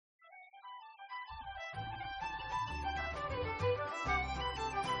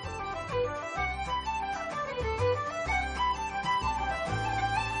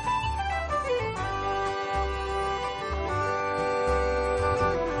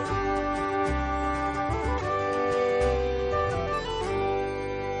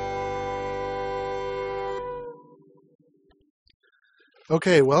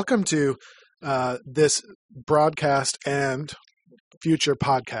Okay, welcome to this broadcast and future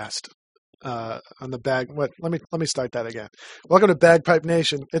podcast on the bag. What? Let me start that again. Welcome to Bagpipe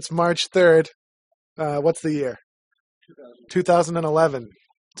Nation. It's March 3rd. What's the year? 2011.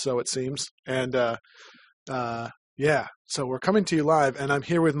 So it seems. And yeah, so we're coming to you live, and I'm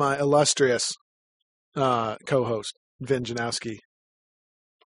here with my illustrious co-host Vin Janowski.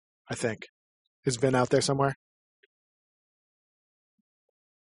 I think is Vin out there somewhere?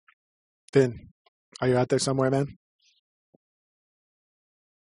 Vin, are you out there somewhere, man?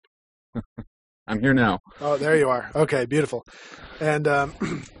 I'm here now. Oh, there you are. Okay, beautiful. And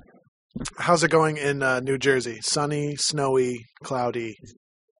how's it going in New Jersey? Sunny, snowy, cloudy?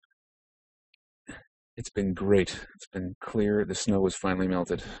 It's been great. It's been clear. The snow has finally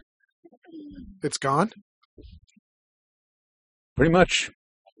melted. It's gone? Pretty much.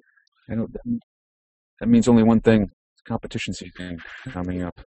 I know that means only one thing. It's competition season coming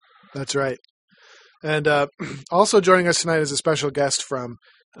up. That's right. And also joining us tonight is a special guest from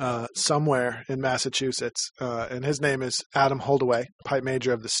somewhere in Massachusetts, and his name is Adam Holdaway, pipe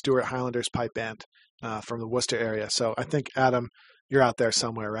major of the Stuart Highlanders Pipe Band from the Worcester area. So I think, Adam, you're out there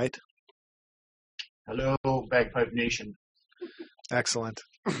somewhere, right? Hello, Bagpipe Nation. Excellent.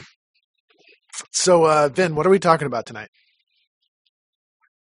 So, Vin, what are we talking about tonight?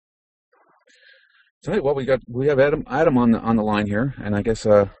 Tonight, well, we have Adam on the line here, and I guess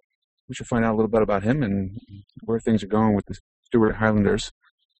we should find out a little bit about him and where things are going with the Stuart Highlanders.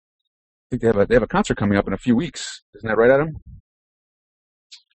 I think they have a concert coming up in a few weeks. Isn't that right, Adam?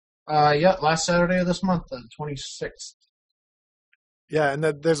 Yeah, last Saturday of this month, the 26th. Yeah, and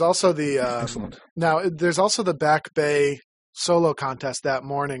there's also the Excellent. Now there's also the Back Bay solo contest that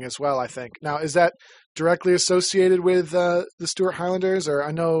morning as well, I think. Now, is that directly associated with the Stuart Highlanders, or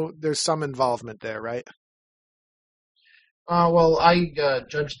I know there's some involvement there, right? Well, I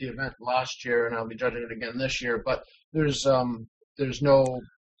judged the event last year, and I'll be judging it again this year. But there's no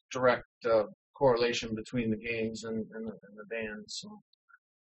direct correlation between the games and the bands. So.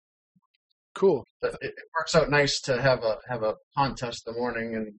 Cool. It works out nice to have a contest in the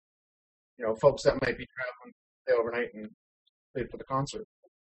morning, and folks that might be traveling stay overnight and pay for the concert.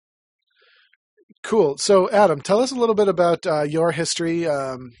 Cool. So, Adam, tell us a little bit about your history.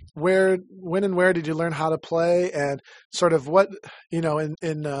 When and where did you learn how to play, and sort of what, in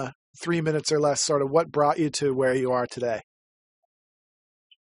 3 minutes or less, sort of what brought you to where you are today?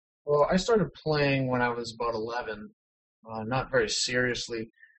 Well, I started playing when I was about 11, not very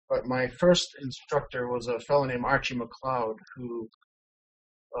seriously, but my first instructor was a fellow named Archie McLeod, who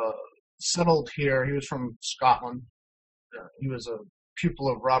settled here. He was from Scotland. He was a pupil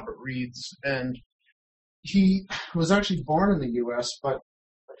of Robert Reed's, and he was actually born in the U.S., but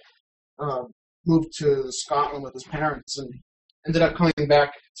moved to Scotland with his parents and ended up coming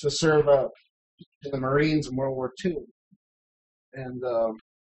back to serve in the Marines in World War II. And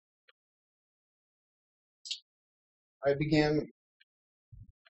I began...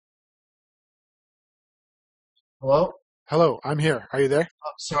 Hello? Hello, I'm here. Are you there?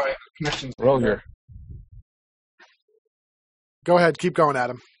 Oh, sorry, connection's... We're all here. Go ahead. Keep going,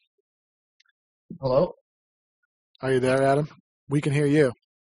 Adam. Hello? Are you there, Adam? We can hear you.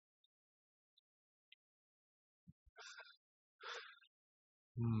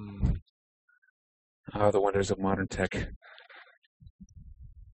 Oh, the wonders of modern tech.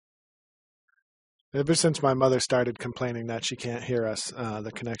 Ever since my mother started complaining that she can't hear us,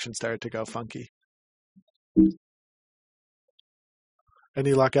 the connection started to go funky.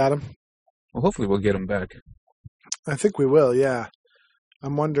 Any luck, Adam? Well, hopefully we'll get him back. I think we will, yeah.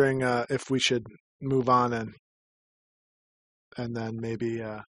 I'm wondering if we should move on and then maybe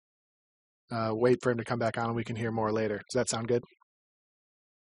wait for him to come back on and we can hear more later. Does that sound good?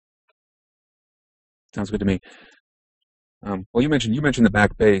 Sounds good to me. Well, you mentioned the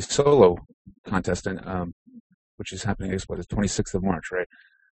Back Bay solo contest, and which is happening. I guess the 26th of March, right?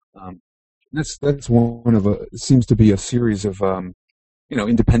 That's one of seems to be a series of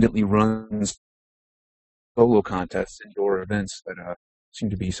independently run solo contests, indoor events that seem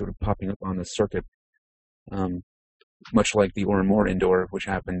to be sort of popping up on the circuit, much like the Orrin Moore Indoor, which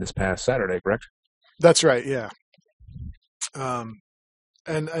happened this past Saturday, correct? That's right, yeah.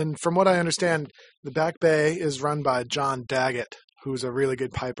 And from what I understand, the Back Bay is run by John Daggett, who's a really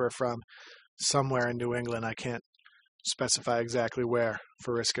good piper from somewhere in New England. I can't specify exactly where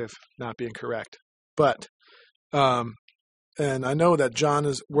for risk of not being correct. But and I know that John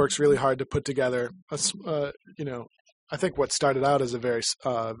works really hard to put together I think what started out as a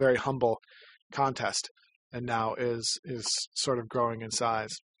very humble contest and now is sort of growing in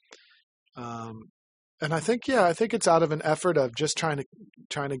size. And I think it's out of an effort of just trying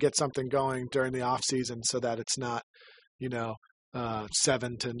to get something going during the off season so that it's not,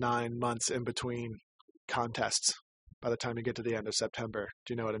 7 to 9 months in between contests by the time you get to the end of September.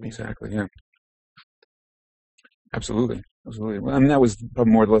 Do you know what I mean? Exactly. Yeah. Absolutely. Well, I mean, that was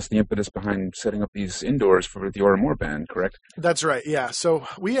probably more or less the impetus behind setting up these indoors for the Ora Moore band, correct? That's right. Yeah. So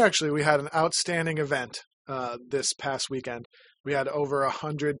we had an outstanding event this past weekend. We had over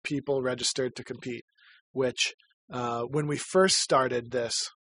 100 people registered to compete, which when we first started this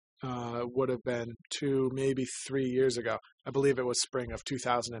would have been 2, maybe 3 years ago. I believe it was spring of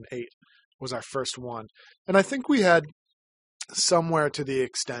 2008 was our first one. And I think we had somewhere to the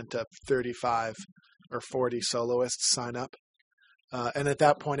extent of 35 or 40 soloists sign up. And at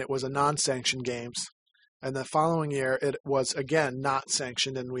that point, it was a non-sanctioned games. And the following year, it was, again, not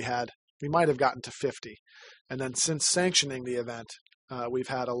sanctioned, and we might have gotten to 50. And then since sanctioning the event, we've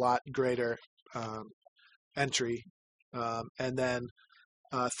had a lot greater entry. And then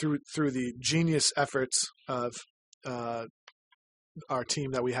through the genius efforts of our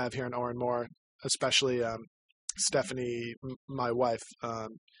team that we have here in Ora Moore, especially Stephanie, my wife,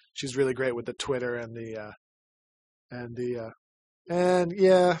 she's really great with the Twitter and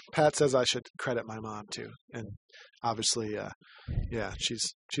Pat says I should credit my mom too. And obviously,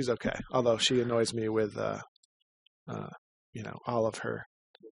 she's okay. Although she annoys me with, all of her.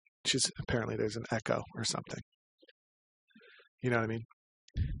 Apparently there's an echo or something. You know what I mean?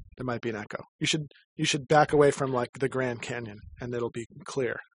 There might be an echo. You should back away from like the Grand Canyon, and it'll be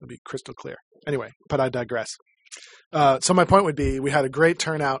clear. It'll be crystal clear. Anyway, but I digress. So my point would be, we had a great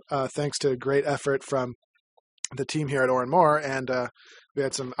turnout thanks to great effort from the team here at Ora Moore, and we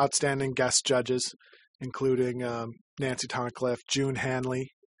had some outstanding guest judges, including Nancy Tunnicliffe, June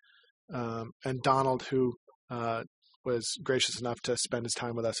Hanley, and Donald, who was gracious enough to spend his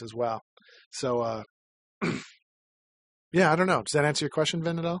time with us as well. So, I don't know. Does that answer your question,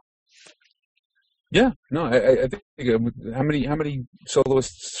 Vin, at all? Yeah. No, I think how many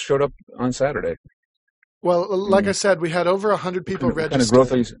soloists showed up on Saturday? Well, like I said, we had over 100 people registered. Kind of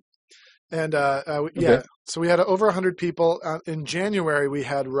growth are you? And Okay. So we had over 100 people. In January, we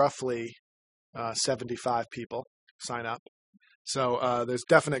had roughly 75 people sign up. So there's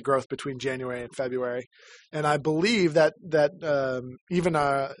definite growth between January and February. And I believe that even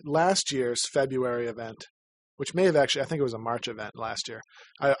last year's February event, which may have actually, I think it was a March event last year,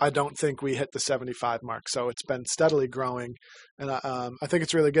 I don't think we hit the 75 mark. So it's been steadily growing. And I think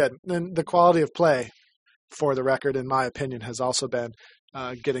it's really good. And the quality of play, for the record, in my opinion, has also been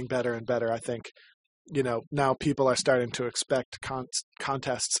getting better and better. I think, now people are starting to expect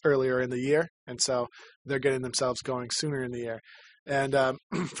contests earlier in the year, and so they're getting themselves going sooner in the year. And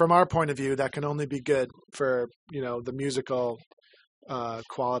from our point of view, that can only be good for, the musical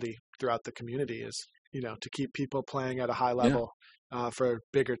quality throughout the community is, to keep people playing at a high level for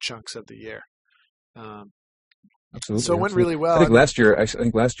bigger chunks of the year. Absolutely. So it went really well. I think last year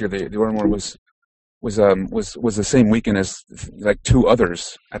the Ora Moore was the same weekend as like 2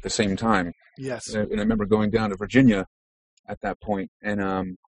 others at the same time. Yes. And I remember going down to Virginia at that point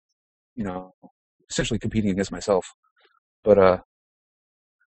and, essentially competing against myself. But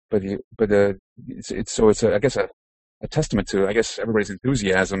it's I guess a testament to, I guess, everybody's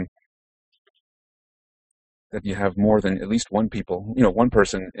enthusiasm that you have more than at least one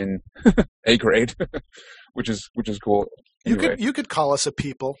person in A grade, which is cool. Anyway. You could call us a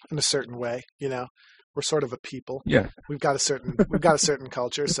people in a certain way, We're sort of a people. Yeah. We've got a certain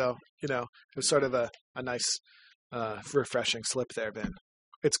culture, so it was sort of a nice refreshing slip there, Ben.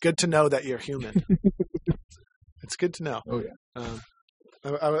 It's good to know that you're human. It's good to know. Oh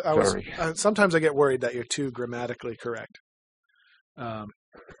yeah. Sometimes I get worried that you're too grammatically correct.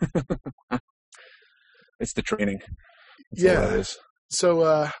 It's the training. That's all that is. So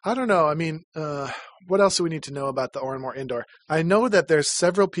I don't know. I mean, what else do we need to know about the Ora Moore Indoor? I know that there's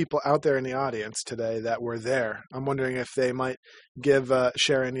several people out there in the audience today that were there. I'm wondering if they might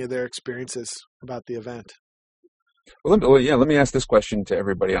share any of their experiences about the event. Well, let me ask this question to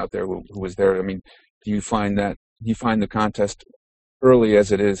everybody out there who was there. I mean, do you find the contest, early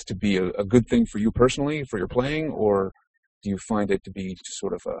as it is, to be a good thing for you personally, for your playing, or do you find it to be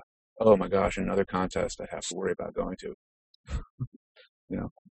sort of oh my gosh, another contest I have to worry about going to?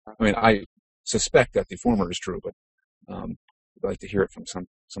 I mean, I suspect that the former is true, but I'd like to hear it from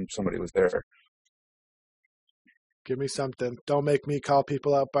somebody who was there. Give me something. Don't make me call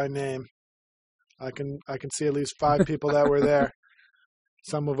people out by name. I can see at least 5 people that were there,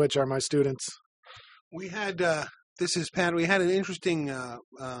 some of which are my students. We had This is Pat. We had an interesting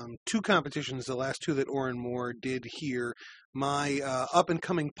two competitions, the last two that Orrin Moore did here. My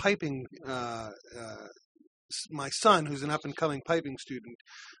up-and-coming piping, my son, who's an up-and-coming piping student,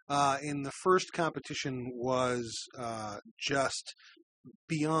 in the first competition was just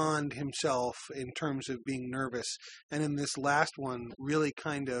beyond himself in terms of being nervous, and in this last one really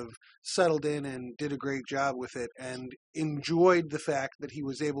kind of settled in and did a great job with it, and enjoyed the fact that he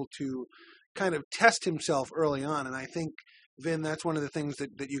was able to kind of test himself early on. And I think, Vin, that's one of the things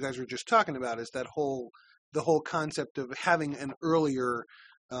that you guys were just talking about, is that the whole concept of having earlier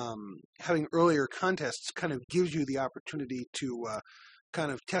contests kind of gives you the opportunity to kind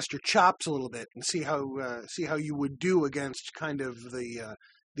of test your chops a little bit and see how you would do against kind of the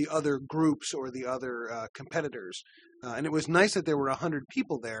other groups or the other competitors. And it was nice that there were 100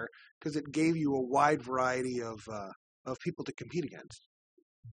 people there, because it gave you a wide variety of people to compete against.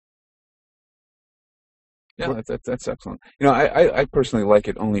 Yeah, that's excellent. I personally like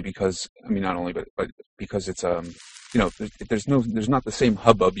it only because, not only, but because it's there's not the same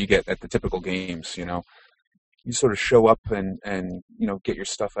hubbub you get at the typical games. You sort of show up and get your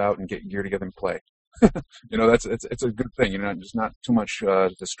stuff out and get gear together and play. It's a good thing. There's not too much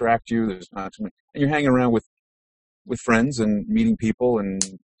distract you. There's not too much, and you're hanging around with friends and meeting people, and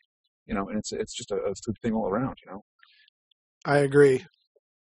and it's just a good thing all around. I agree.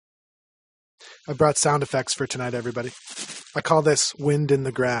 I brought sound effects for tonight, everybody. I call this wind in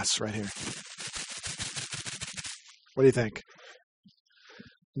the grass right here. What do you think?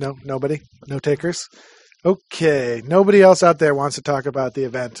 No? Nobody? No takers? Okay. Nobody else out there wants to talk about the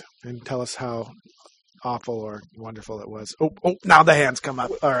event and tell us how awful or wonderful it was. Oh, now the hands come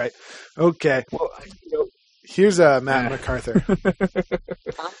up. All right. Okay. Well, here's Matt MacArthur.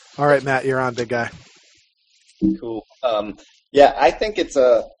 All right, Matt, you're on, big guy. Cool. Yeah, I think it's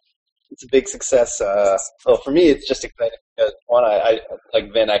a big success. Well, for me, it's just exciting because, one, I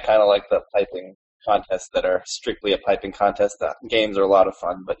like Vin. I kind of like the piping contests that are strictly a piping contest. The games are a lot of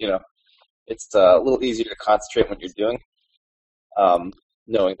fun, but it's a little easier to concentrate when you're doing,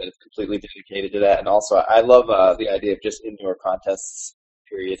 knowing that it's completely dedicated to that. And also, I love the idea of just indoor contests.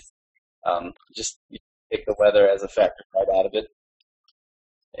 Period. Just take the weather as a factor right out of it.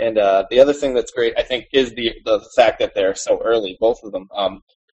 And the other thing that's great, I think, is the fact that they're so early, both of them.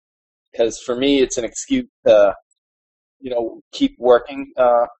 Because for me, it's an excuse to, keep working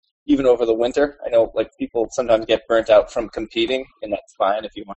even over the winter. I know, people sometimes get burnt out from competing, and that's fine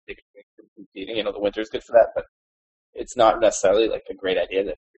if you want to take a break from competing. The winter is good for that, but it's not necessarily a great idea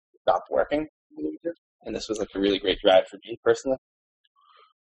to stop working in the winter. And this was a really great drive for me personally.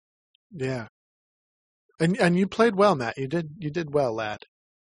 Yeah, and you played well, Matt. You did well, lad.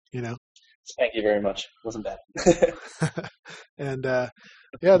 Thank you very much. It wasn't bad. And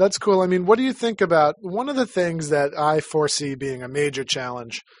yeah, that's cool. What do you think about one of the things that I foresee being a major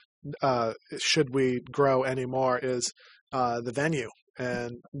challenge, should we grow anymore, is the venue.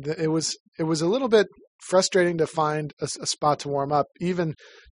 And it was a little bit frustrating to find a spot to warm up, even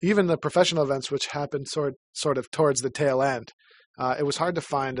the professional events, which happened sort of towards the tail end. It was hard to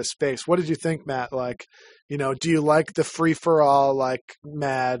find a space. What did you think, Matt? Do you like the free for all,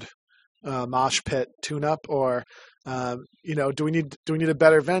 mad mosh pit tune up, or do we need a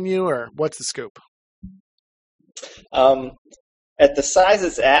better venue, or what's the scoop? At the size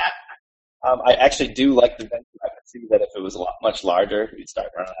it's at, I actually do like the venue. I could see that if it was much larger, you'd start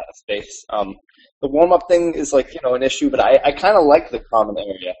running out of space. The warm up thing is an issue, but I kind of like the common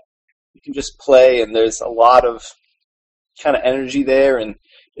area. You can just play, and there's a lot of kind of energy there, and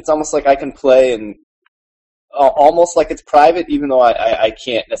it's almost like I can play and almost like it's private, even though I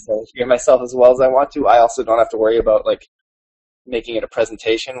can't necessarily hear myself as well as I want to. I also don't have to worry about making it a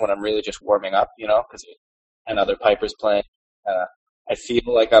presentation when I'm really just warming up, because and other pipers playing. I feel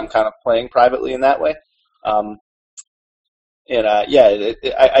like I'm kind of playing privately in that way. I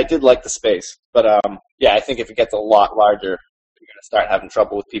did like the space, but I think if it gets a lot larger, you're going to start having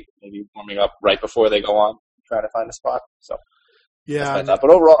trouble with people maybe warming up right before they go on, trying to find a spot. So. Yeah, but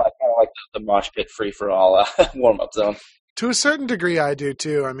overall, I kind of like the mosh pit free for all warm up zone. To a certain degree, I do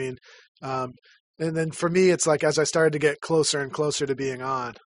too. And then for me, it's as I started to get closer and closer to being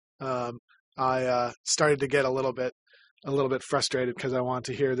on, I started to get a little bit frustrated because I wanted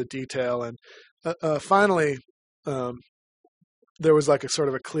to hear the detail. And finally, there was a sort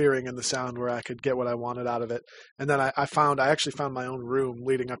of a clearing in the sound where I could get what I wanted out of it. And then I actually found my own room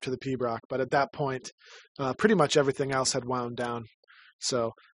leading up to the P-Brock. But at that point, pretty much everything else had wound down.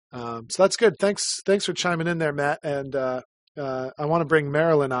 So that's good. Thanks for chiming in there, Matt. And I want to bring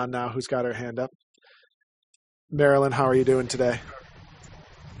Marilyn on now, who's got her hand up. Marilyn, how are you doing today?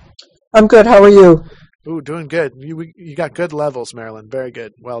 I'm good. How are you? Ooh, doing good. You got good levels, Marilyn. Very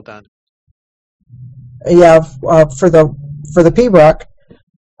good. Well done. Yeah, for the Pembroke.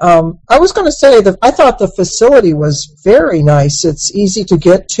 I was going to say that I thought the facility was very nice. It's easy to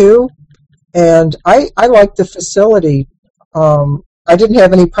get to, and I like the facility. I didn't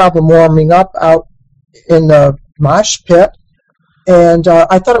have any problem warming up out in the mosh pit, and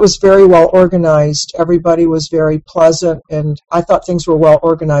I thought it was very well organized. Everybody was very pleasant, and I thought things were well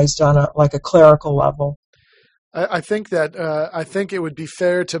organized on a clerical level. I think that I think it would be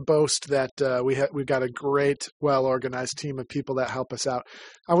fair to boast that we've got a great, well organized team of people that help us out.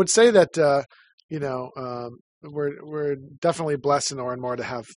 I would say that we're definitely blessed in Oranmore to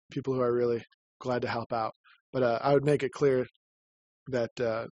have people who are really glad to help out. But I would make it clear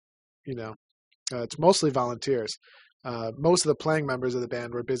that it's mostly volunteers. Most of the playing members of the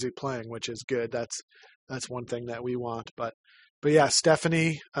band were busy playing, which is good. That's one thing that we want. But yeah,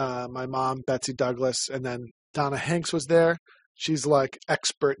 Stephanie, my mom, Betsy Douglas, and then Donna Hanks was there. She's like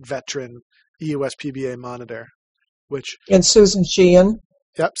expert veteran EUSPBA monitor, And Susan Sheehan.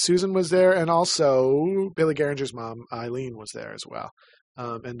 Yep, Susan was there, and also Billy Geringer's mom, Eileen, was there as well.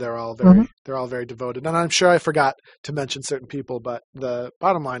 And they're all very devoted. And I'm sure I forgot to mention certain people, but the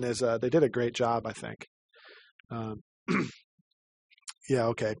bottom line is they did a great job, I think. Yeah,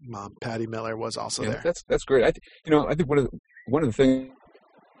 okay, Mom. Patty Miller was also there. That's great. I think one of the things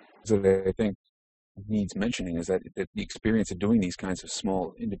that I think needs mentioning is that the experience of doing these kinds of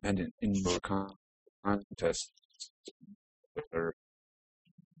small independent indoor contests are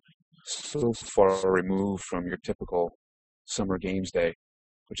so far removed from your typical summer games day,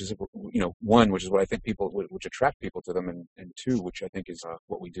 which is one, which is what I think which attract people to them, and two, which I think is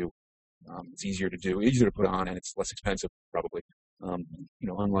what we do. It's easier to put on, and it's less expensive probably.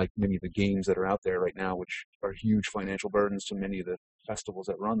 Unlike many of the games that are out there right now, which are huge financial burdens to many of the festivals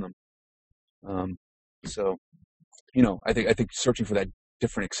that run them. I think searching for that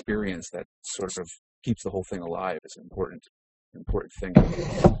different experience that sort of keeps the whole thing alive is an important thing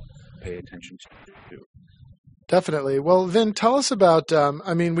to pay attention to. Definitely. Well, Vin, tell us about.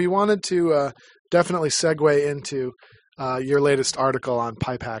 We wanted to definitely segue into your latest article on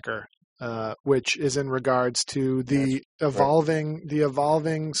Pipe Hacker, which is in regards to the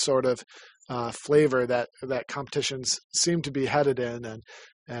evolving sort of flavor that competitions seem to be headed in,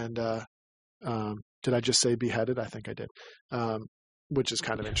 and did I just say beheaded? I think I did, which is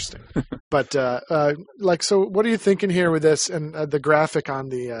kind of interesting. But so what are you thinking here with this? And the graphic on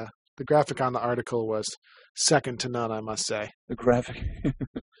the article was second to none, I must say. The graphic.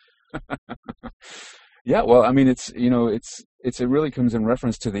 Yeah, well, I mean, it really comes in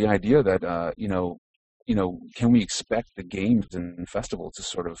reference to the idea that can we expect the games and festivals to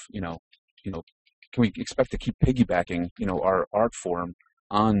sort of can we expect to keep piggybacking our art form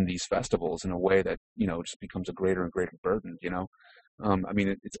on these festivals in a way that just becomes a greater and greater burden?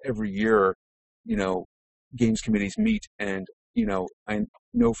 It's every year games committees meet, and I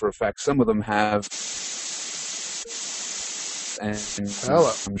know for a fact some of them have, and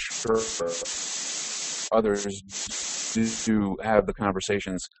I'm sure others do have the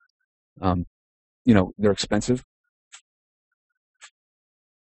conversations. They're expensive.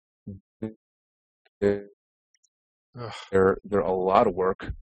 They're a lot of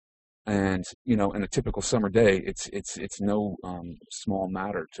work, and in a typical summer day, it's no small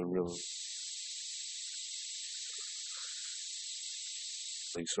matter to really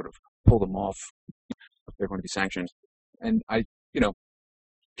sort of pull them off if they're going to be sanctioned. And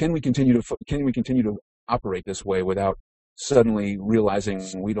can we continue to operate this way without suddenly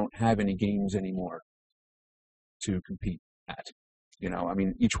realizing we don't have any games anymore to compete at?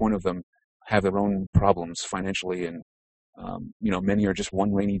 Each one of them have their own problems financially, and many are just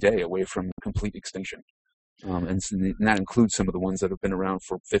one rainy day away from complete extinction, and that includes some of the ones that have been around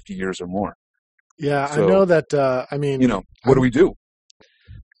for 50 years or more. Yeah, so, I know that. What do we do?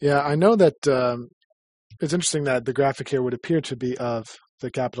 Yeah, I know that it's interesting that the graphic here would appear to be of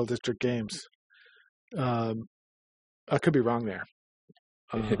the Capital District Games. I could be wrong there.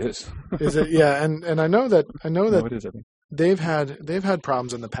 It is. Is it? Yeah, and I know that. No, it is, I think. They've had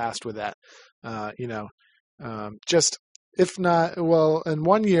problems in the past with that. Just if not, well, in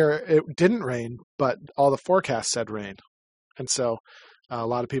one year it didn't rain, but all the forecasts said rain, and so a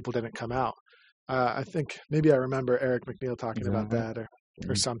lot of people didn't come out. I think maybe I remember Eric McNeil talking about that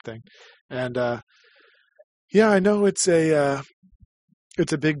or something. And I know it's a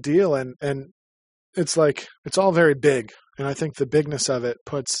big deal, and it's like it's all very big, and I think the bigness of it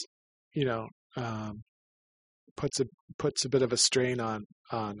puts a bit of a strain on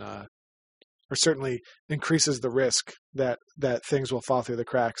or certainly increases the risk that things will fall through the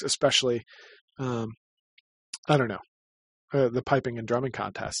cracks, especially I don't know, the piping and drumming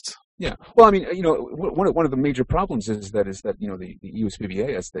contests. Yeah. Well, I mean, one of the major problems is that the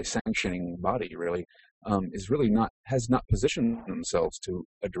USPBA as the sanctioning body really has not positioned themselves to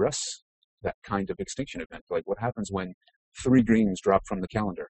address that kind of extinction event. Like what happens when 3 greens drop from the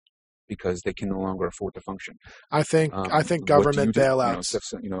calendar because they can no longer afford to function. I think What government do you do?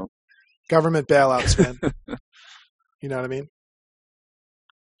 bailouts. You know, Government bailouts, man. You know what I mean?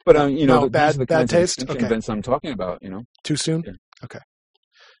 but No, these bad are the bad kinds of taste. extinction Okay, events I'm talking about. too soon. Yeah. Okay.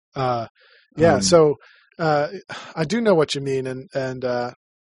 Yeah. Um, So I do know what you mean, and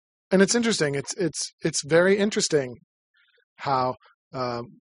it's interesting. It's very interesting how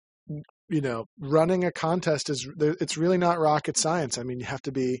running a contest it's really not rocket science. I mean, you have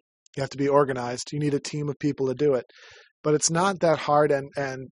to be organized. You need a team of people to do it, but it's not that hard.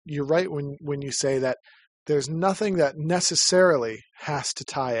 And you're right when you say that there's nothing that necessarily has to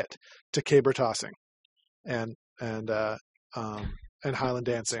tie it to caber tossing and Highland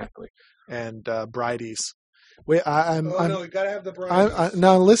dancing exactly. and bridies. Wait, I'm no, you gotta have the bride.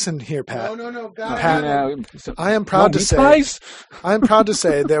 now listen here, Pat. No, Pat, So, I am proud to meat say pies? I am proud to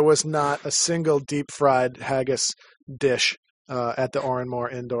say there was not a single deep fried haggis dish at the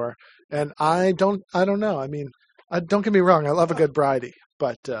Oranmore Indoor, and I don't know. I mean, don't get me wrong, I love a good bridie,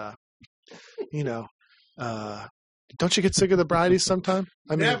 but don't you get sick of the bridies sometime?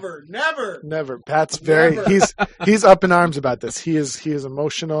 I mean, never. Pat's very Never. he's up in arms about this. He is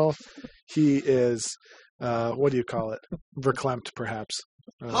emotional. He is what do you call it? Verklempt, perhaps.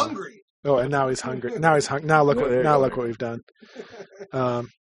 Hungry. Oh, and now he's hungry. Now he's hungry. Now look what we've done. Well,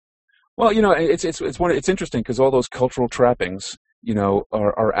 it's interesting because all those cultural trappings,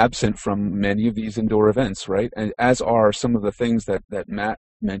 are absent from many of these indoor events, right? And as are some of the things that Matt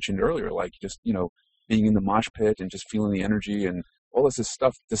mentioned earlier, like just being in the mosh pit and just feeling the energy and all this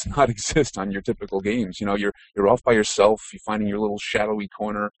stuff does not exist on your typical games. You're off by yourself. You're finding your little shadowy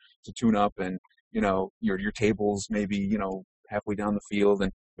corner to tune up, and your tables maybe halfway down the field,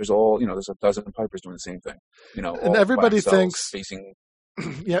 and there's a dozen pipers doing the same thing. And all by everybody themselves, thinks facing.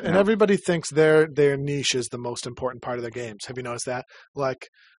 yeah, and everybody thinks their niche is the most important part of their games. Have you noticed that? Like,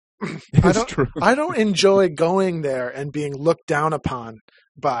 It's true. I don't enjoy going there and being looked down upon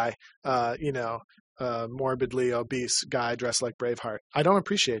by, morbidly obese guy dressed like Braveheart. I don't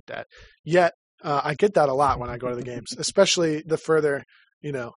appreciate that. Yet, I get that a lot when I go to the games, especially the further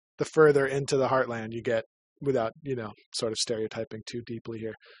into the heartland you get without, sort of stereotyping too deeply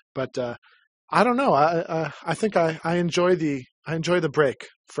here. But, I don't know. I think I enjoy the break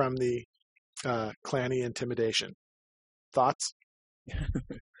from the, clanny intimidation. Thoughts?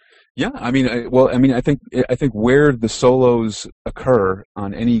 Yeah, I mean, I think where the solos occur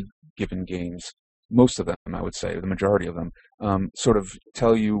on any given games, most of them, I would say, the majority of them, sort of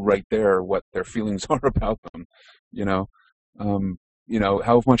tell you right there what their feelings are about them.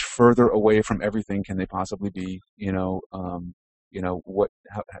 How much further away from everything can they possibly be?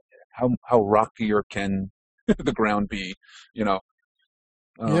 How rockier can the ground be? Yeah,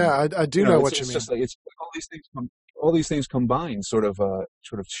 I do know what you it's mean. just like it's all these things combined sort of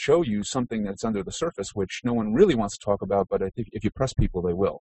show you something that's under the surface, which no one really wants to talk about. But I think if you press people, they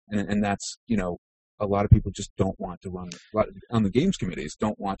will, and that's a lot of people just don't want to run on the games committees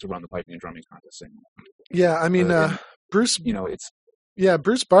don't want to run the piping and drumming contest anymore. Yeah, I mean, Bruce. It's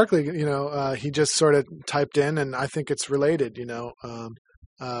Bruce Barkley. He just sort of typed in, and I think it's related.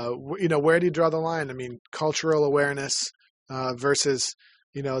 Where do you draw the line? I mean, cultural awareness versus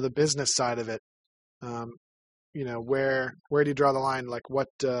the business side of it. Where do you draw the line? Like what?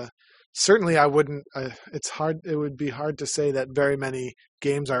 Certainly, I wouldn't. It's hard. It would be hard to say that very many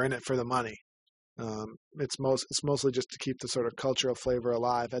games are in it for the money. It's mostly just to keep the sort of cultural flavor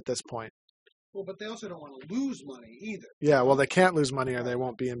alive at this point. Well, but they also don't want to lose money either. Yeah, well, they can't lose money or they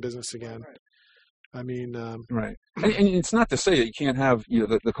won't be in business again. Right. I mean, right. And it's not to say that you can't have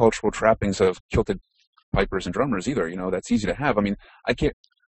the cultural trappings of kilted pipers and drummers either. That's easy to have. I mean, I can't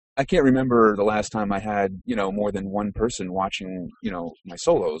remember the last time I had more than one person watching my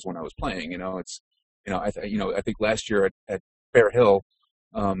solos when I was playing. I think last year at Bear Hill,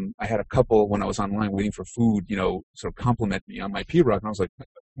 I had a couple when I was online waiting for food, sort of compliment me on my P-Rock, and I was like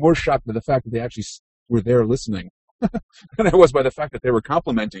more shocked by the fact that they actually were there listening than I was by the fact that they were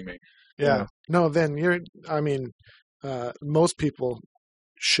complimenting me. Yeah. No, Vin, most people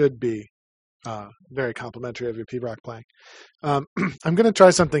should be very complimentary of your P-Rock playing. I'm going to try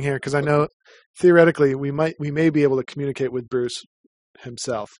something here because I know theoretically we may be able to communicate with Bruce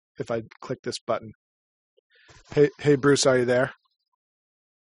himself if I click this button. Hey Bruce, are you there?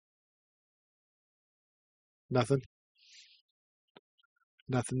 Nothing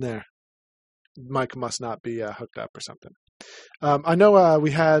there. mic must not be hooked up or something. I know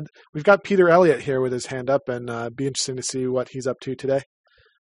we've got Peter Elliott here with his hand up, and be interesting to see what he's up to today.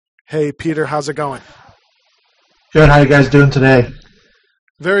 Hey, Peter, how's it going? Good. How you guys doing today?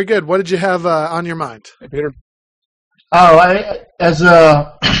 Very good. What did you have on your mind? Hey, Peter. Oh, as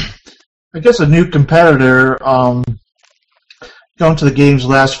a, I guess a new competitor, going to the games the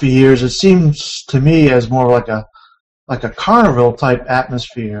last few years, it seems to me as more like a carnival type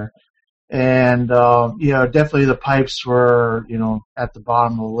atmosphere. And, definitely the pipes were, at the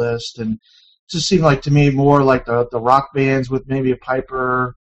bottom of the list. And it just seemed like to me more like the rock bands with maybe a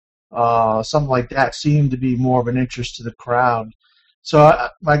piper, something like that seemed to be more of an interest to the crowd. So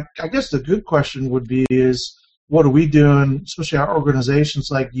I guess the good question would be is what are we doing, especially our organizations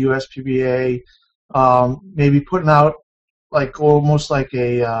like USPBA, maybe putting out like almost like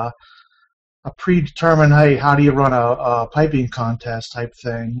a predetermined, hey, how do you run a piping contest type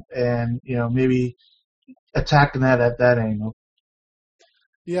thing, and maybe attacking that at that angle.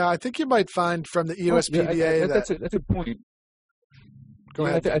 Yeah, I think you might find from the USPBA that's a good point. Go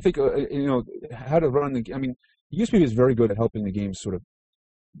ahead. I think how to run the. I mean, the USPBA is very good at helping the games sort of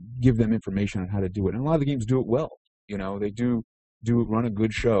give them information on how to do it, and a lot of the games do it well. They do run a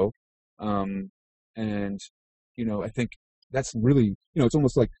good show, and I think that's really it's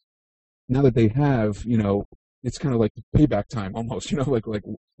almost like now that they have it's kind of like payback time almost. Like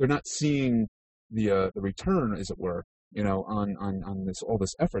they're not seeing the return, as it were. On this all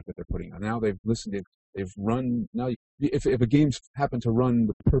this effort that they're putting on. Now they've listened. They've run. Now, if a game's happened to run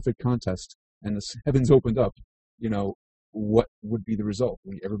the perfect contest and the heavens opened up, what would be the result?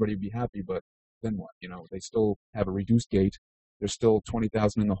 Everybody would be happy, but then what? They still have a reduced gate. There's still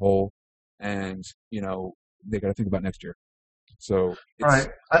 20,000 in the hole, and they got to think about next year. So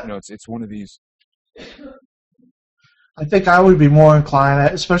it's, it's one of these. I think I would be more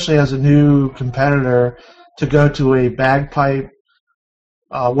inclined, especially as a new competitor, to go to a bagpipe,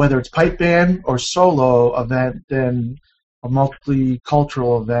 whether it's pipe band or solo event, than a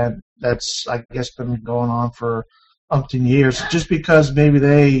multicultural event that's, I guess, been going on for umpteen years. Just because maybe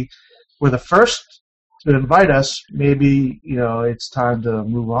they were the first to invite us, maybe, it's time to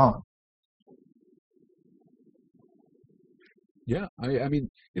move on. Yeah, I mean,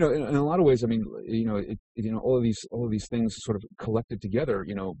 in a lot of ways, I mean, all of these things sort of collected together,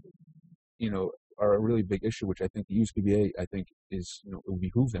 are a really big issue, which I think the USPBA, is, it would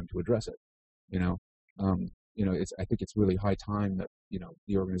behoove them to address it. I think it's really high time that,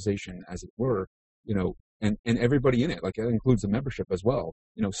 the organization, as it were, and everybody in it, like that includes the membership as well,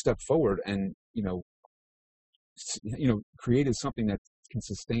 step forward and, created something that can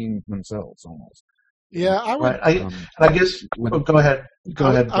sustain themselves almost. Yeah, I would. Right. I guess. Go ahead. Go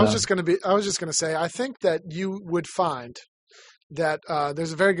ahead. I was just going to say, I think that you would find that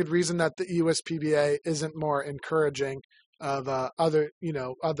there's a very good reason that the USPBA isn't more encouraging of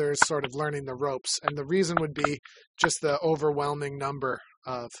others sort of learning the ropes, and the reason would be just the overwhelming number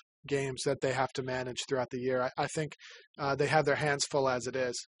of games that they have to manage throughout the year. I think they have their hands full as it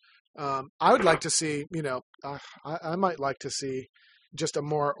is. I would like to see, I might like to see just a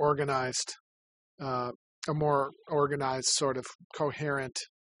more organized sort of coherent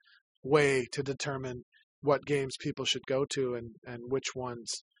way to determine what games people should go to and which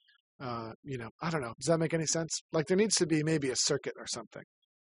ones, I don't know. Does that make any sense? Like there needs to be maybe a circuit or something.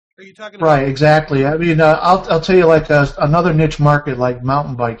 Are you talking about? Right, exactly. I mean, I'll tell you like another niche market like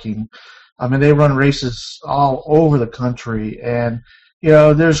mountain biking. I mean, they run races all over the country, and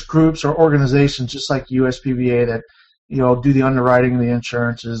there's groups or organizations just like USPBA that do the underwriting, the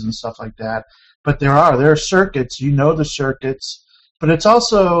insurances, and stuff like that. But there are circuits. The circuits. But it's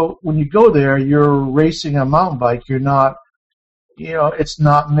also, when you go there, you're racing a mountain bike. You're not, it's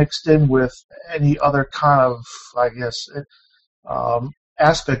not mixed in with any other kind of, I guess,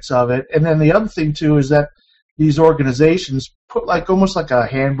 aspects of it. And then the other thing, too, is that these organizations put almost like a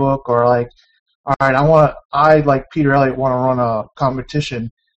handbook or like, all right, I like Peter Elliott, want to run a competition.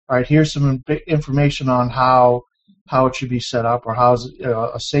 All right, here's some information on how it should be set up or how's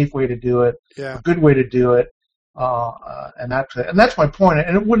a safe way to do it, a good way to do it. And that's my point.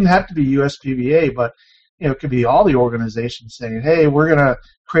 And it wouldn't have to be USPBA, but it could be all the organizations saying, "Hey, we're gonna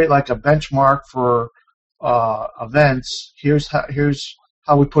create like a benchmark for events. Here's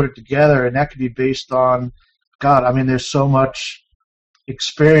how we put it together," and that could be based on, God, I mean, there's so much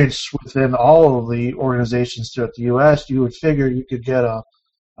experience within all of the organizations throughout the U.S. You would figure you could get a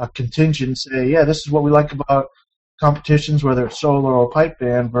contingent, say, "Yeah, this is what we like about competitions, whether it's solo or pipe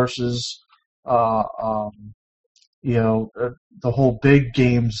band versus." The whole big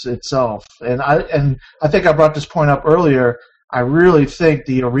games itself. And I think I brought this point up earlier. I really think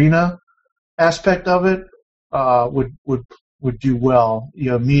the arena aspect of it would do well.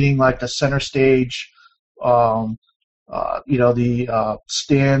 Meeting like the center stage, the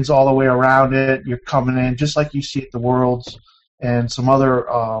stands all the way around it. You're coming in just like you see at the Worlds and some other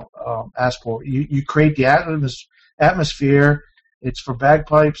aspect. You create the atmosphere. It's for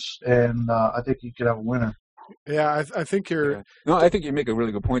bagpipes, and I think you could have a winner. Yeah, I think you're. Yeah. No, I think you make a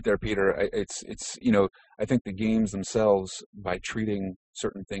really good point there, Peter. It's I think the games themselves, by treating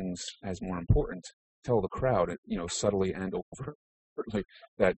certain things as more important, tell the crowd, subtly and overtly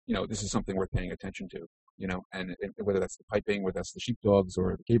that this is something worth paying attention to. And whether that's the piping, whether that's the sheepdogs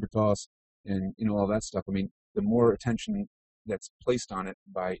or the caber toss, and all that stuff. I mean, the more attention that's placed on it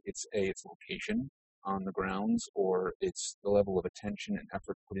by its location on the grounds, or it's the level of attention and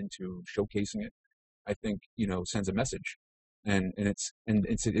effort put into showcasing it, I think sends a message, and it's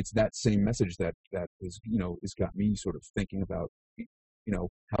that same message that is has got me sort of thinking about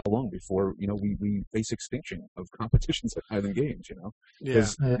how long before we face extinction of competitions at Highland Games,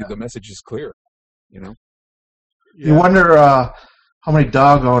 because the message is clear, You wonder how many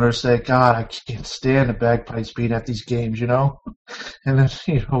dog owners say, "God, I can't stand the bagpipes being at these games," and then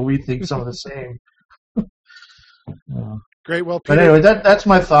we think some of the same. Great. Well, Peter, but anyway, that's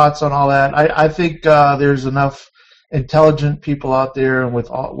my thoughts on all that. I think there's enough intelligent people out there, and with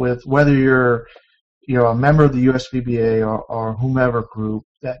whether you're a member of the USPBA or whomever group,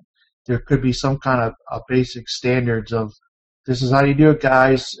 that there could be some kind of basic standards of this is how you do it,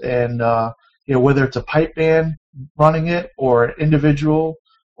 guys, and whether it's a pipe band running it or an individual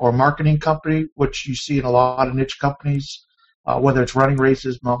or a marketing company, which you see in a lot of niche companies, whether it's running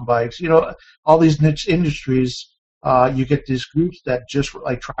races, mountain bikes, all these niche industries. You get these groups that just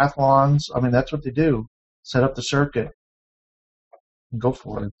like triathlons. I mean, that's what they do: set up the circuit and go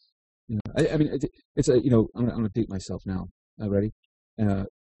for it. I mean, it's I'm gonna date myself now. Ready?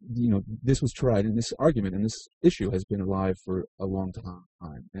 This was tried, and this argument and this issue has been alive for a long time.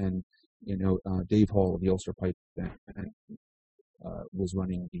 And Dave Hall of the Ulster Pipe Band was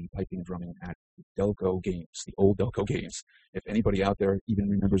running the piping and drumming at Delco Games, the old Delco Games. If anybody out there even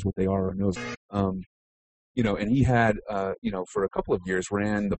remembers what they are or knows. And he had, for a couple of years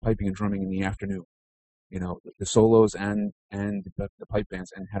ran the piping and drumming in the afternoon, the solos and the pipe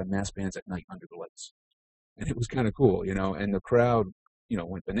bands, and had a mass bands at night under the lights. And it was kind of cool, and the crowd,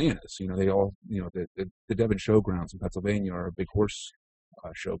 went bananas. They all, the Devon Showgrounds in Pennsylvania are a big horse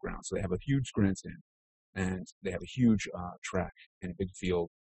showground. So they have a huge grandstand, and they have a huge track and a big field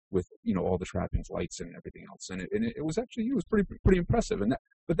with, all the trappings, lights, and everything else. And it was actually, it was pretty impressive.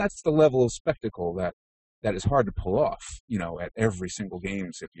 But that's the level of spectacle that is hard to pull off, at every single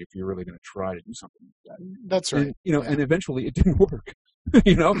games if you're really going to try to do something like that. That's right. And, and eventually it didn't work.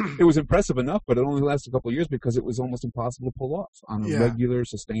 It was impressive enough, but it only lasted a couple of years because it was almost impossible to pull off on a regular,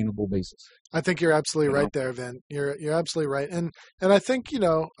 sustainable basis. I think you're absolutely right there, Vin. You're absolutely right, and I think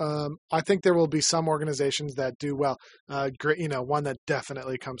I think there will be some organizations that do well. Great, one that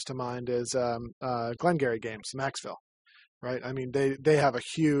definitely comes to mind is Glengarry Games, Maxville. Right. I mean, they have a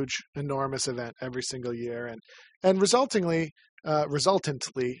huge, enormous event every single year, and resultantly,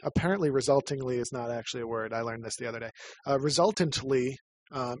 apparently resultingly is not actually a word. I learned this the other day. Resultantly,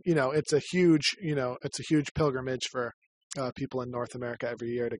 it's a huge pilgrimage for people in North America every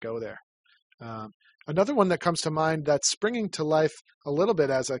year to go there. Another one that comes to mind that's springing to life a little bit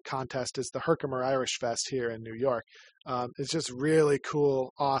as a contest is the Herkimer Irish Fest here in New York. It's just really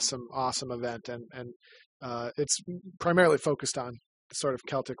cool, awesome event, and it's primarily focused on sort of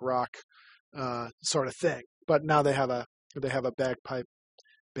Celtic rock sort of thing, but now they have a bagpipe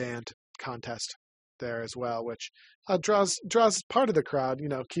band contest there as well, which draws part of the crowd.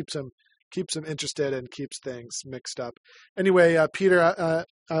 Keeps them interested and keeps things mixed up. Anyway, Peter,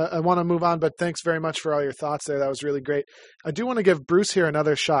 I want to move on, but thanks very much for all your thoughts there. That was really great. I do want to give Bruce here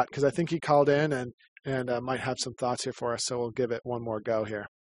another shot because I think he called in and might have some thoughts here for us. So we'll give it one more go here.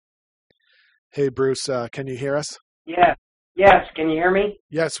 Hey, Bruce, can you hear us? Yeah. Yes. Can you hear me?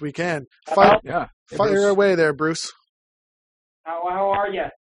 Yes, we can. Hello? Fire away there, Bruce. How are you?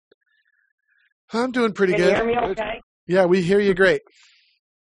 I'm doing pretty Can good. you hear me okay? Yeah, we hear you great.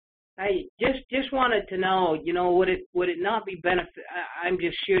 I just wanted to know, would it not be I'm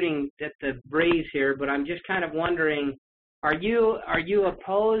just shooting at the breeze here, but I'm just kind of wondering, are you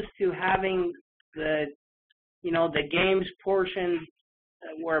opposed to having the games portion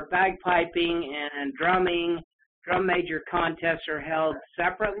where bagpiping and drum major contests are held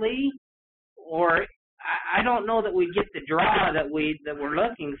separately, or I don't know that we get the draw that we're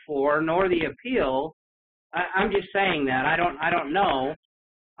looking for, nor the appeal. I'm just saying that I don't know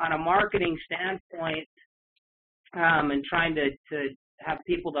on a marketing standpoint, and trying to have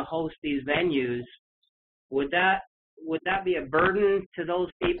people to host these venues, would that be a burden to those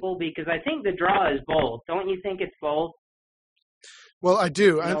people? Because I think the draw is both. Don't you think it's both? Well, I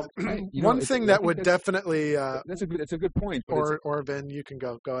do. One thing that would definitely that's a good point. But or Vin, you can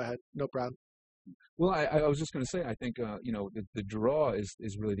go ahead. No problem. Well, I was just going to say, I think the draw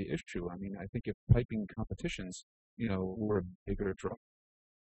is really the issue. I mean, I think if piping competitions were a bigger draw,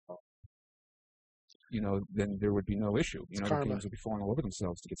 then there would be no issue. The games would be falling all over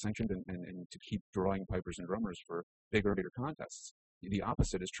themselves to get sanctioned and to keep drawing pipers and drummers for bigger and bigger contests. The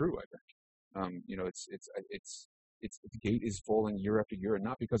opposite is true, I think. It's the gate is falling year after year, and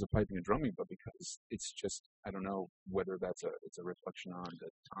not because of piping and drumming, but because it's just, I don't know whether it's a reflection on the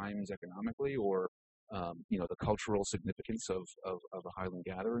times economically or the cultural significance of a Highland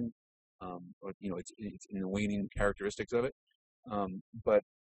gathering, or it's in the waning characteristics of it. But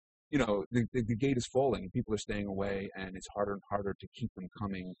the gate is falling, people are staying away, and it's harder and harder to keep them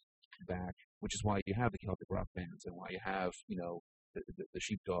coming back, which is why you have the Celtic rock bands and why you have the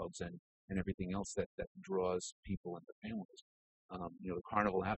sheepdogs and everything else that draws people and their families. The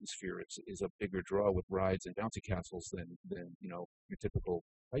carnival atmosphere is a bigger draw with rides and bouncy castles than your typical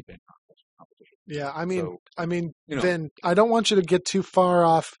pipe band competition. Yeah, I mean, Vin, I don't want you to get too far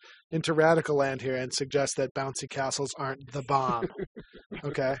off into radical land here and suggest that bouncy castles aren't the bomb.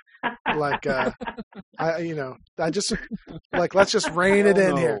 Okay, like I just let's just rein it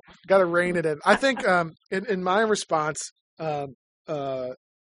in here. Got to rein it in. I think in my response to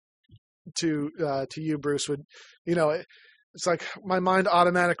you, Bruce, would it's like my mind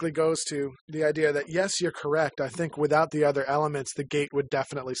automatically goes to the idea that, yes, you're correct. I think without the other elements, the gate would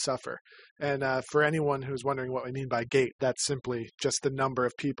definitely suffer. And for anyone who's wondering what we mean by gate, that's simply just the number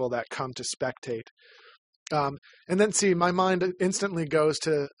of people that come to spectate. And then, see, my mind instantly goes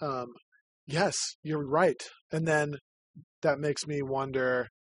to, yes, you're right. And then that makes me wonder,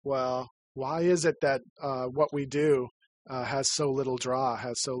 well, why is it that what we do has so little draw,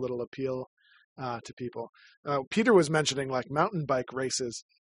 has so little appeal to people? Peter was mentioning like mountain bike races,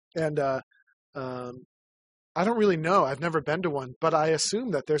 and I don't really know. I've never been to one, but I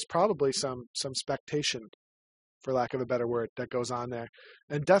assume that there's probably some spectation, for lack of a better word, that goes on there.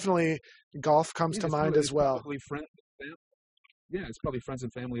 And definitely golf comes to mind as well. It's probably friends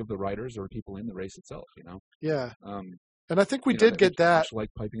and family of the riders or people in the race itself, Yeah. And I think we did get that. Like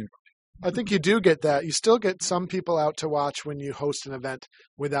piping and I think you do get that. You still get some people out to watch when you host an event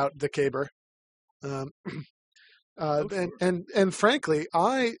without the caber. And frankly,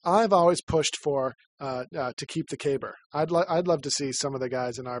 I've always pushed for to keep the caber. I'd love to see some of the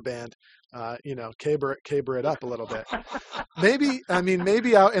guys in our band, caber it up a little bit. Maybe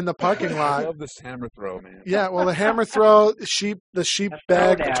out in the parking lot. I love this hammer throw, man. Yeah, well, the hammer throw, the sheep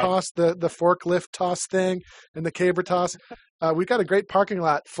bag toss, the forklift toss thing, and the caber toss. We've got a great parking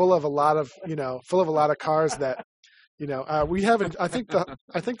lot full of a lot of cars that. We haven't. I think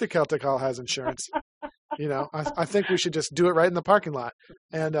the Celtic Hall has insurance. I think we should just do it right in the parking lot,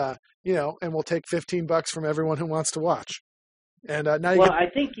 and and we'll take $15 from everyone who wants to watch. And now you. Well, I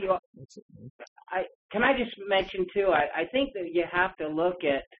think you. Can I just mention too? I think that you have to look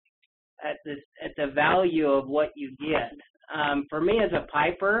at the value of what you get. For me as a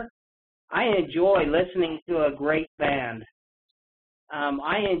piper, I enjoy listening to a great band.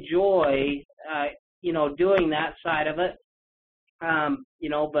 I enjoy. Doing that side of it,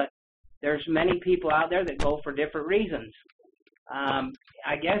 but there's many people out there that go for different reasons.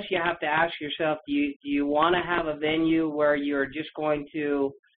 I guess you have to ask yourself, do you want to have a venue where you're just going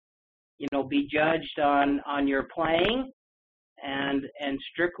to, be judged on your playing and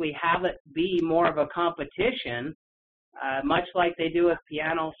strictly have it be more of a competition, much like they do with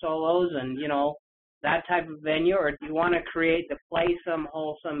piano solos and, that type of venue, or do you want to create the playful,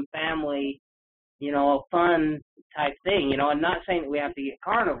 wholesome family fun type thing, I'm not saying that we have to get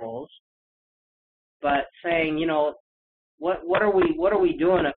carnivals, but saying, what are we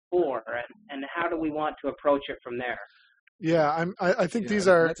doing it for, and how do we want to approach it from there? Yeah, I think these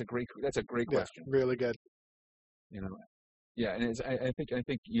are. That's a great question. Really good. Yeah, and I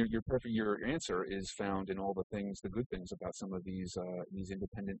think your perfect. Your answer is found in all the good things about some of these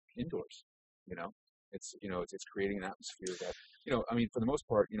independent indoors. It's creating an atmosphere that, for the most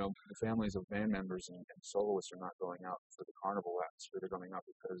part, the families of band members and soloists are not going out for the carnival atmosphere. They're going out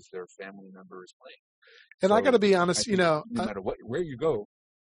because their family member is playing. And so I got to be honest, no matter where you go.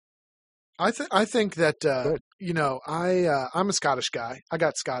 I think that, I'm a Scottish guy. I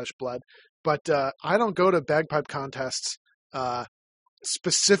got Scottish blood, but I don't go to bagpipe contests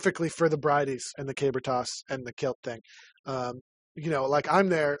specifically for the bridies and the caber toss and the kilt thing. I'm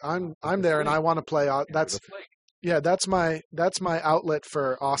there and I want to play. Yeah, that's my outlet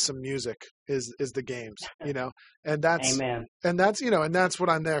for awesome music is the games, and that's Amen. and that's and that's what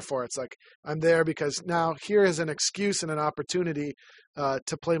I'm there for. It's like I'm there because now here is an excuse and an opportunity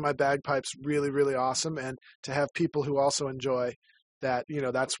to play my bagpipes really, really awesome, and to have people who also enjoy that.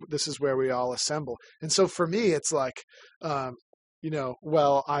 This is where we all assemble. And so for me, it's like,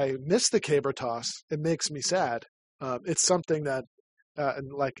 well, I miss the caber toss. It makes me sad. It's something that,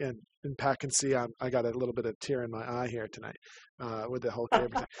 and Pat can see I got a little bit of tear in my eye here tonight with the whole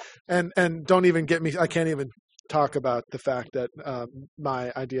caber thing. And don't even get me. I can't even talk about the fact that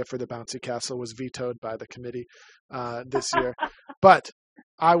my idea for the bouncy castle was vetoed by the committee this year. But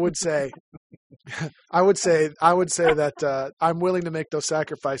I would say that I'm willing to make those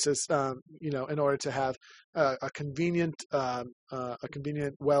sacrifices, in order to have a convenient,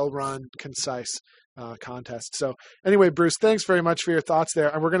 well-run, concise contest. So anyway, Bruce, thanks very much for your thoughts there.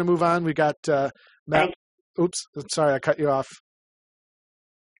 And we're going to move on. We got Matt. Oops, sorry, I cut you off.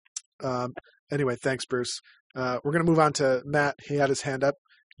 Anyway, thanks, Bruce. We're going to move on to Matt. He had his hand up.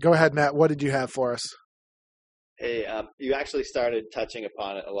 Go ahead, Matt. What did you have for us? Hey, you actually started touching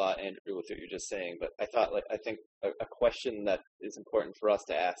upon it a lot, Andrew, with what you're just saying. But I think a question that is important for us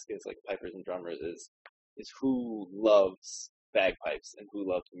to ask is like pipers and drummers is who loves bagpipes and who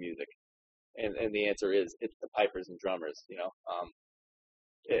loves the music, and the answer is it's the pipers and drummers.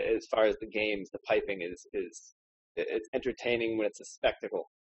 As far as the games, the piping is it's entertaining when it's a spectacle,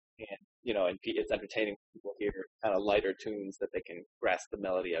 and and it's entertaining when people hear kind of lighter tunes that they can grasp the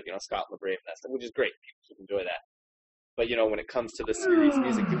melody of. Scott and the Brave Nest, which is great. People should enjoy that. But when it comes to the serious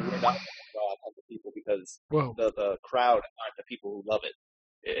music, we're not going to draw a ton of people because the crowd aren't the people who love it.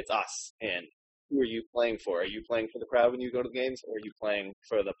 It's us. And who are you playing for? Are you playing for the crowd when you go to the games, or are you playing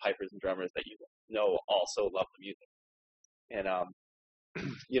for the pipers and drummers that also love the music? And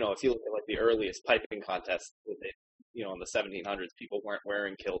if you look at like the earliest piping contests, in the 1700s, people weren't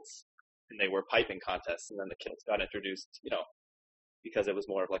wearing kilts and they were piping contests, and then the kilts got introduced, because it was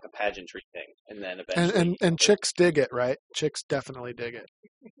more of like a pageantry thing, and then eventually and chicks dig it, right? Chicks definitely dig it.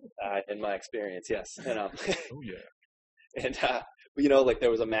 In my experience, yes. And Oh yeah. and like there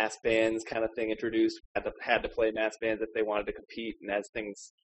was a mass bands kind of thing introduced. Had to play mass bands if they wanted to compete, and as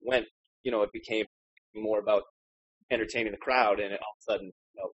things went, it became more about entertaining the crowd, and all of a sudden,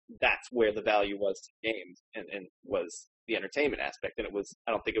 that's where the value was to games, and was the entertainment aspect. And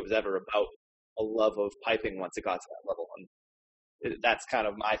I don't think it was ever about a love of piping once it got to that level. And that's kind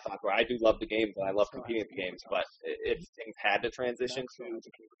of my thought, where I do love the games and I love competing at the games, but if things had to transition to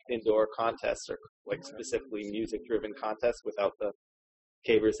indoor contests, or like specifically music-driven contests without the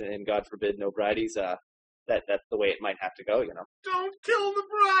cabers and, God forbid, no bridies, that's the way it might have to go. Don't kill the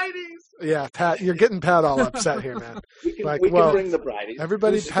bridies. Yeah, Pat, you're getting Pat all upset here, man. We can bring the bridies.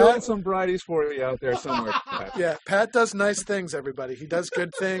 Everybody, There's Pat, some bridies for you out there somewhere. Pat. yeah, Pat does nice things. Everybody, he does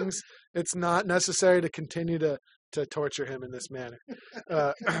good things. It's not necessary to continue to torture him in this manner.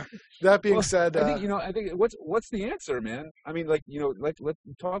 That being said, I think what's the answer, man? I mean, let's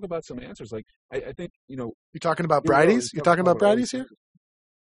talk about some answers. Like, I think you're talking about bridies. You're talking about bridies here.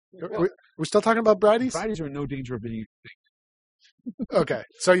 We're still talking about bridies. Bridies are in no danger of being. Okay,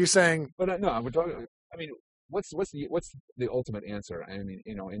 so you're saying, but no, we're talking. I mean, what's the ultimate answer? I mean,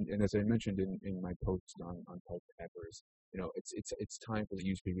 and as I mentioned in my post on Pipe Peppers, it's time for the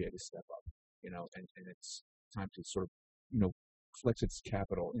USPBA to step up, and it's time to sort of, flex its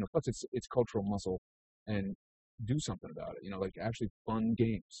capital, flex its cultural muscle, and do something about it. Like actually fund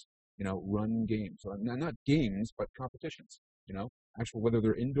games, run games, not games, but competitions. Actual, whether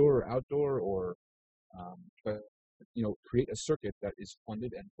they're indoor or outdoor, or but create a circuit that is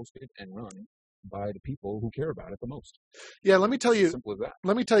funded and hosted and run by the people who care about it the most. Yeah, let me tell you. Simple as that.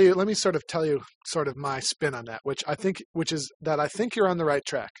 Let me tell you sort of my spin on that, which I think you're on the right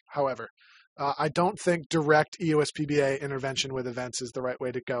track. However, I don't think direct EUSPBA intervention with events is the right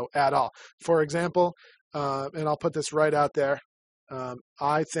way to go at all. For example, and I'll put this right out there,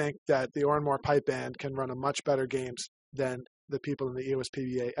 I think that the Oranmore Pipe Band can run a much better games than the people in the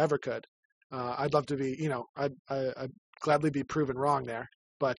EUSPBA ever could. I'd love to be, I'd gladly be proven wrong there,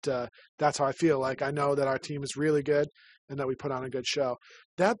 but that's how I feel. Like, I know that our team is really good and that we put on a good show.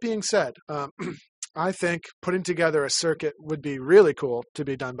 That being said, I think putting together a circuit would be really cool to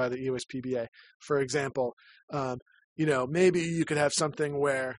be done by the USPBA. For example, maybe you could have something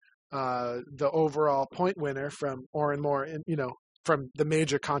where the overall point winner from Oranmore, from the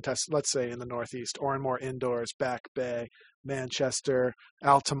major contests, let's say in the Northeast, Oranmore Indoors, Back Bay, Manchester,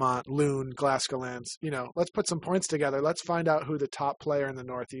 Altamont, Loon, Glasgow Lands, let's put some points together. Let's find out who the top player in the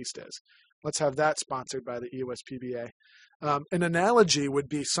Northeast is. Let's have that sponsored by the USPBA. An analogy would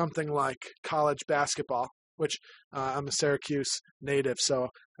be something like college basketball, which I'm a Syracuse native, so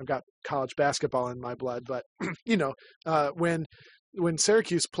I've got college basketball in my blood. But when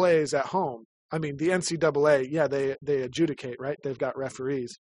Syracuse plays at home, I mean the NCAA, yeah, they adjudicate, right? They've got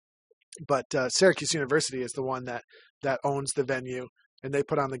referees, but Syracuse University is the one that owns the venue, and they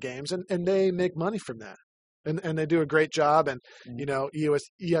put on the games, and they make money from that. And they do a great job, and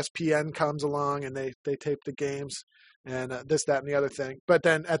ESPN comes along and they tape the games and this, that, and the other thing. But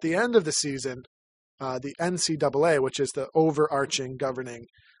then at the end of the season, the NCAA, which is the overarching governing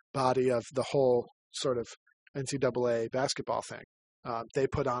body of the whole sort of NCAA basketball thing, they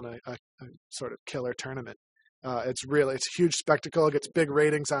put on a sort of killer tournament. It's a huge spectacle. It gets big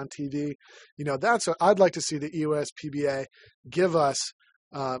ratings on TV. That's what I'd like to see the USPBA give us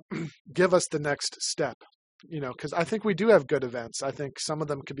the next step. Because I think we do have good events. I think some of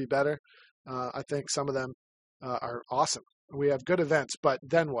them could be better. I think some of them are awesome. We have good events, but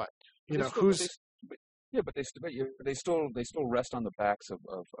then what? But they still rest on the backs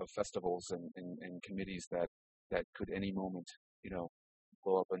of festivals and committees that could any moment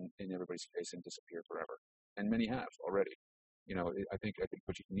blow up in everybody's face and disappear forever. And many have already. I think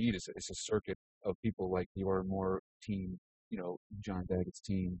what you need is a circuit of people like the Oranmore team, John Daggett's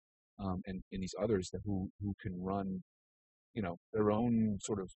team. And these others who can run, their own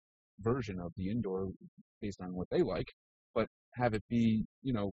sort of version of the indoor based on what they like, but have it be,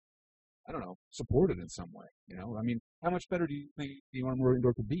 I don't know, supported in some way. I mean, how much better do you think the Oranmore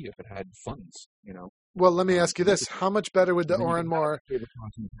indoor could be if it had funds? Well, let me ask you this: how much better would the Oranmore?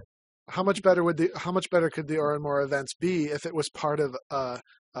 How much better could the Oranmore events be if it was part of a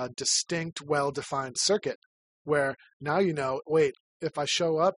distinct, well-defined circuit, where now wait. If I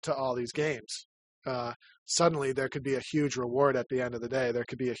show up to all these games, suddenly there could be a huge reward at the end of the day. There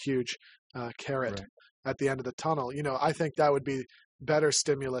could be a huge carrot at the end of the tunnel. I think that would be better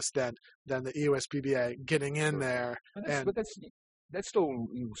stimulus than the USPBA getting in there. But that still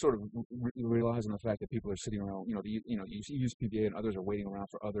sort of relies on the fact that people are sitting around. The USPBA and others are waiting around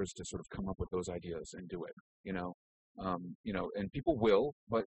for others to sort of come up with those ideas and do it. And people will,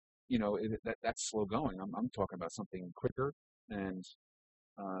 but that's slow going. I'm talking about something quicker. And,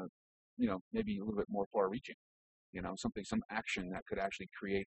 maybe a little bit more far-reaching, some action that could actually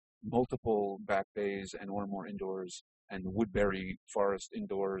create multiple back bays and Oranmore indoors and Woodbury Forest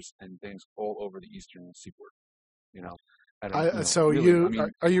indoors and things all over the eastern seaboard.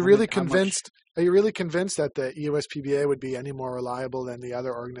 Are you really convinced that the USPBA would be any more reliable than the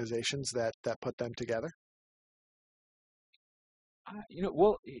other organizations that put them together?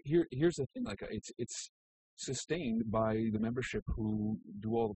 Well, here's the thing. Like, it's sustained by the membership who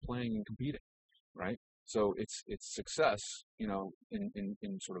do all the playing and competing, right? So its success,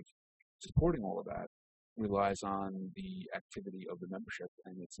 in sort of supporting all of that, relies on the activity of the membership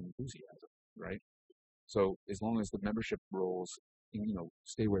and its enthusiasm, right? So as long as the membership rolls,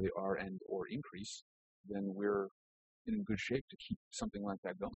 stay where they are and or increase, then we're in good shape to keep something like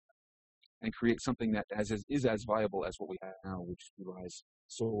that going and create something that is as viable as what we have now, which relies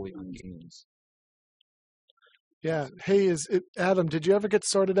solely on games. Yeah. Hey, Adam, did you ever get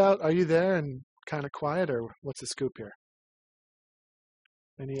sorted out? Are you there and kind of quiet, or what's the scoop here?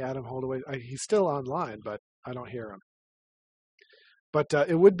 Any Adam Holdaway? He's still online, but I don't hear him. But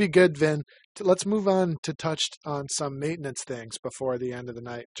it would be good, Vin. Let's move on to touch on some maintenance things before the end of the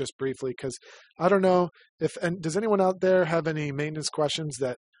night, just briefly, because I don't know does anyone out there have any maintenance questions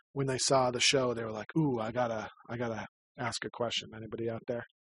that when they saw the show, they were like, ooh, I gotta ask a question. Anybody out there?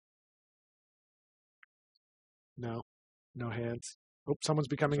 No hands. Oh, someone's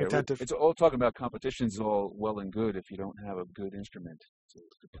becoming attentive. It's all talking about competitions, all well and good if you don't have a good instrument to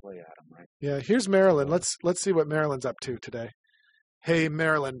play at them, right? Yeah. Here's Marilyn. Let's see what Marilyn's up to today. Hey,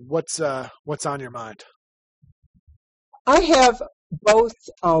 Marilyn, what's on your mind? I have both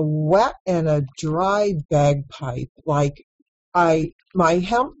a wet and a dry bagpipe. Like my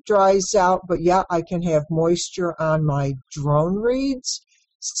hemp dries out, but yeah, I can have moisture on my drone reeds.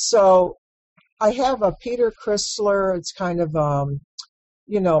 So I have a Peter Chrysler. It's kind of, a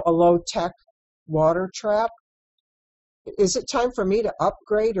low-tech water trap. Is it time for me to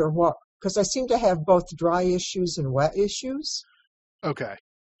upgrade or what? Because I seem to have both dry issues and wet issues. Okay.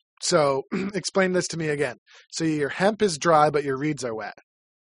 So explain this to me again. So your hemp is dry, but your reeds are wet.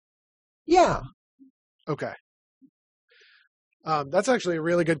 Yeah. Okay. That's actually a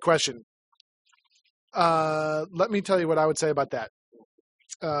really good question. Let me tell you what I would say about that.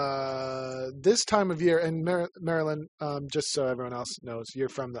 This time of year, and Maryland, just so everyone else knows, you're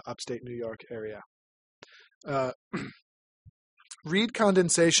from the upstate New York area. Reed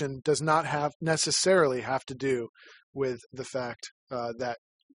condensation does not necessarily have to do with the fact that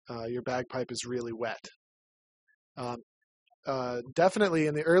your bagpipe is really wet. Um, definitely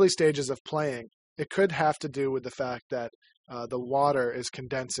in the early stages of playing, it could have to do with the fact that the water is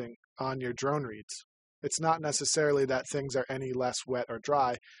condensing on your drone reeds. It's not necessarily that things are any less wet or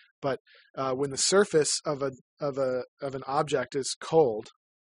dry, but when the surface of an object is cold,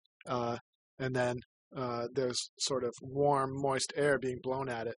 and then there's sort of warm, moist air being blown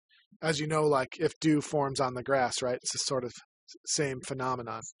at it, as you know, like if dew forms on the grass, right? It's a sort of same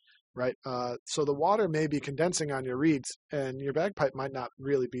phenomenon, right? So the water may be condensing on your reeds, and your bagpipe might not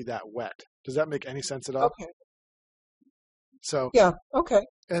really be that wet. Does that make any sense at all? Okay. So Yeah. Okay.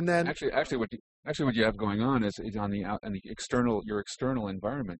 and then Actually, what you have going on is on the external, your external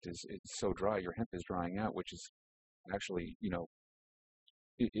environment is so dry, your hemp is drying out, which is actually,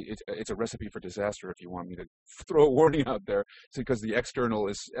 it's a recipe for disaster if you want me to throw a warning out there. It's because the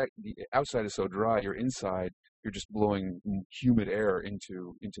outside is so dry, you're just blowing humid air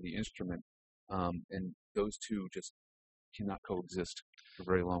into the instrument, and those two just cannot coexist for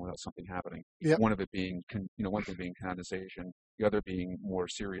very long without something happening. Yep. One of it being, one thing being condensation, the other being more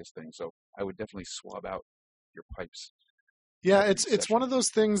serious things. So I would definitely swab out your pipes. Yeah, it's one of those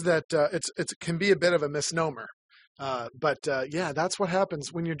things that it can be a bit of a misnomer. But that's what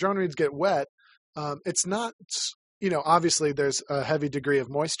happens when your drone reeds get wet. It's not, obviously there's a heavy degree of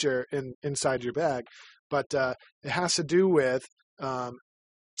moisture inside your bag, but it has to do with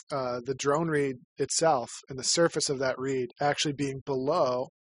the drone reed itself and the surface of that reed actually being below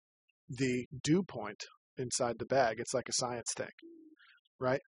the dew point inside the bag. It's like a science thing,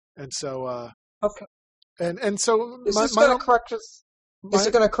 right? And so, Okay. and so, Is this going to correct us? Is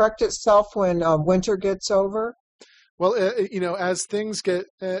it going to correct itself when winter gets over? Well, as things get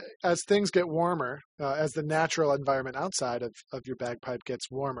warmer, as the natural environment outside of your bagpipe gets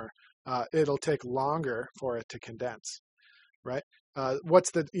warmer, it'll take longer for it to condense, right?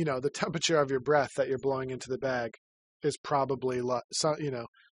 What's the temperature of your breath that you're blowing into the bag is probably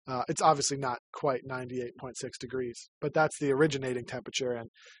it's obviously not quite 98.6 degrees, but that's the originating temperature, and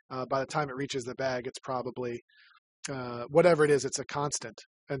by the time it reaches the bag, it's probably whatever it is, it's a constant.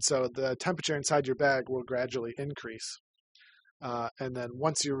 And so the temperature inside your bag will gradually increase. And then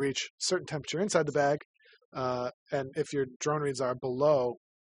once you reach a certain temperature inside the bag, and if your drone reeds are below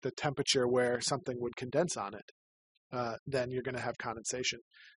the temperature where something would condense on it, then you're going to have condensation.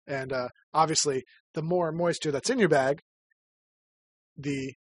 And obviously, the more moisture that's in your bag,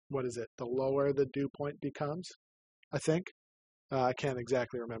 the lower the dew point becomes, I think. I can't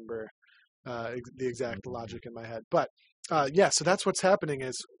exactly remember the exact logic in my head. But so that's what's happening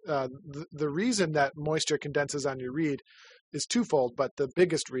is the reason that moisture condenses on your reed is twofold, but the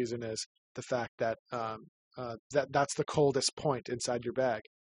biggest reason is the fact that that's the coldest point inside your bag,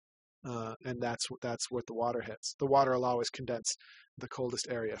 and that's where the water hits. The water will always condense the coldest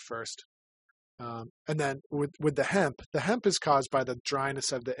area first, and then with the hemp is caused by the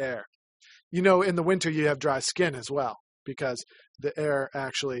dryness of the air. In the winter you have dry skin as well because the air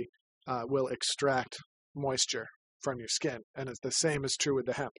actually will extract moisture from your skin, and it's the same is true with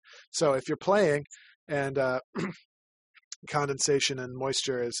the hemp. So if you're playing and condensation and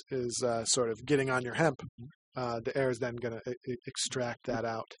moisture is sort of getting on your hemp, the air is then going to extract that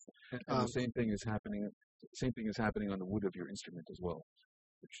out. And the same thing is happening. Same thing is happening on the wood of your instrument as well,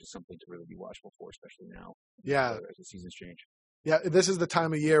 which is something to really be watchful for, especially now. Yeah, as the seasons change. Yeah, this is the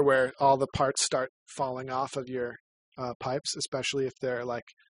time of year where all the parts start falling off of your pipes, especially if they're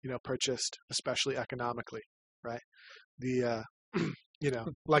purchased especially economically, right? The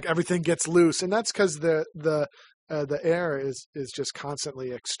like everything gets loose, and that's because the air is just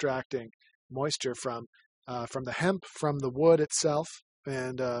constantly extracting moisture from the hemp, from the wood itself,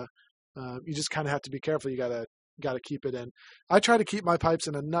 and you just kind of have to be careful. You gotta keep it in. I try to keep my pipes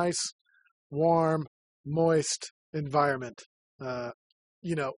in a nice, warm, moist environment,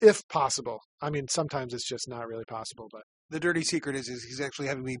 if possible. I mean, sometimes it's just not really possible, but the dirty secret is he's actually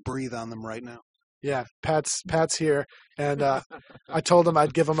having me breathe on them right now. Yeah, Pat's here, and I told him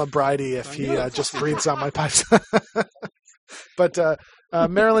I'd give him a bridie if he just breathes on my pipes. But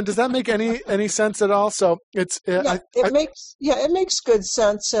Marilyn, does that make any sense at all? So it makes good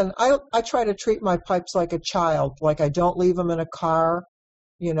sense, and I try to treat my pipes like a child. Like I don't leave them in a car.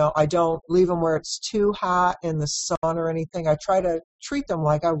 I don't leave them where it's too hot in the sun or anything. I try to treat them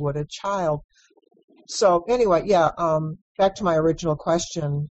like I would a child. So anyway, back to my original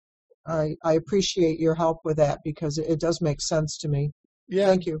question. I appreciate your help with that because it does make sense to me. Yeah.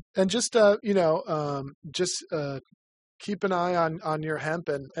 Thank you. And just keep an eye on your hemp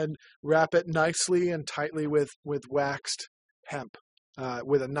and wrap it nicely and tightly with waxed hemp.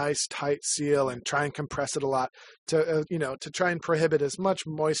 with a nice tight seal and try and compress it a lot to try and prohibit as much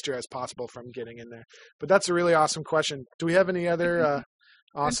moisture as possible from getting in there. But that's a really awesome question. Do we have any other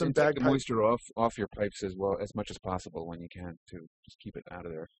awesome and take the bagpipe? moisture off your pipes as well as much as possible when you can to just keep it out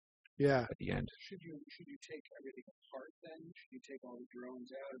of there Yeah. at the end. Should you take everything apart then? Should you take all the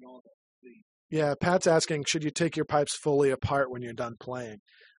drones out and all the Yeah, Pat's asking, should you take your pipes fully apart when you're done playing?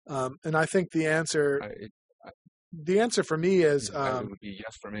 And I think the answer for me is It would be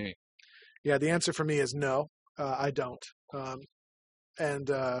yes for me. yeah, the answer for me is no. I don't.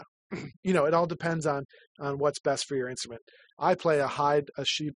 It all depends on what's best for your instrument. I play a hide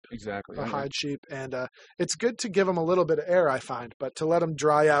sheep, Exactly. a hide sheep, and it's good to give them a little bit of air, I find, but to let them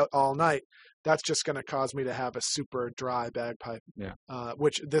dry out all night, that's just going to cause me to have a super dry bagpipe. Yeah.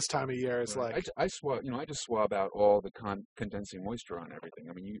 Which this time of year is Right. like, I just swab out all the condensing moisture on everything.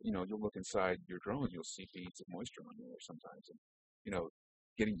 I mean, you'll look inside your drones, you'll see beads of moisture on there sometimes, and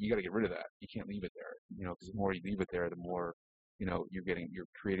you got to get rid of that. You can't leave it there, because the more you leave it there, the more you're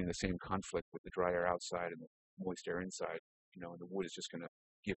creating the same conflict with the dry air outside and the moist air inside. And the wood is just going to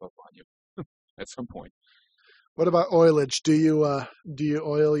give up on you at some point. what about oilage? Do you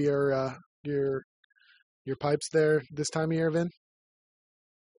oil your pipes there this time of year, Vin?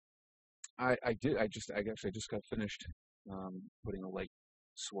 I did. I actually just got finished putting a light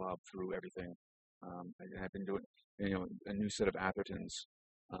swab through everything. I've been doing a new set of Athertons.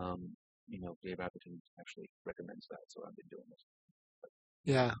 Dave Atherton actually recommends that, so I've been doing this.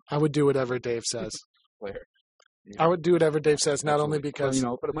 Yeah, I would do whatever Dave says. Player. I would do whatever Dave says, not only because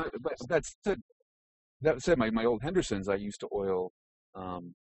but that said, my old Hendersons I used to oil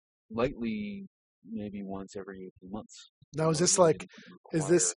lightly, maybe once every few months. now is this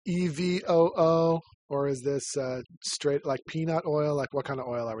EVOO or is this straight like peanut oil? Like what kind of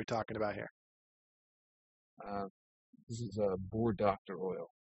oil are we talking about here? This is a Boer Doctor oil.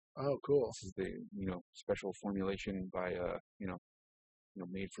 Oh, cool. This is the special formulation by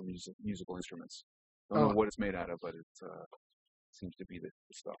made for musical instruments. I don't know what it's made out of, but it seems to be the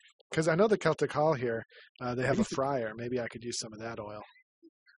stuff. Because I know the Celtic Hall here, they have a fryer. Maybe I could use some of that oil.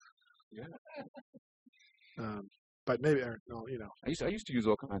 Yeah. But maybe, I used to use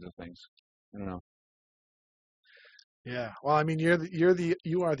all kinds of things. I don't know. Yeah. Well, I mean, you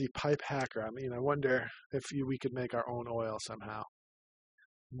are the pipe hacker. I mean, I wonder if we could make our own oil somehow.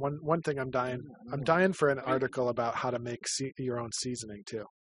 One thing I'm dying for an article about how to make your own seasoning too.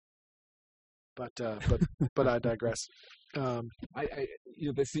 But I digress. The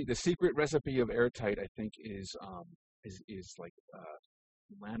secret recipe of airtight, I think, is like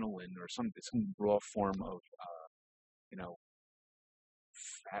lanolin or some raw form of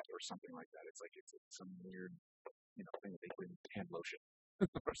fat or something like that. It's some weird thing that they put in hand lotion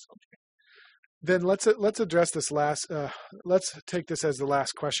or something. Then let's address this last. Let's take this as the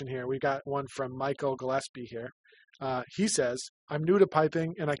last question here. We got one from Michael Gillespie here. He says, "I'm new to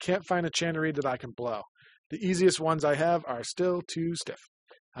piping and I can't find a chanter reed that I can blow. The easiest ones I have are still too stiff.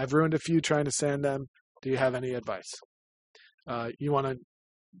 I've ruined a few trying to sand them. Do you have any advice?" You want to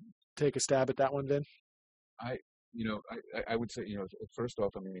take a stab at that one, Vin? I would say, first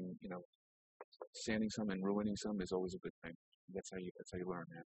off, I mean, sanding some and ruining some is always a good thing. That's how you learn,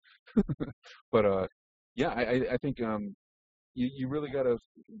 man. But I think you really gotta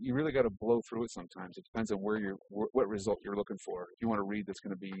blow through it sometimes. It depends on what result you're looking for. If you want a reed that's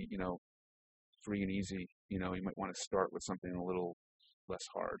going to be free and easy, you might want to start with something a little less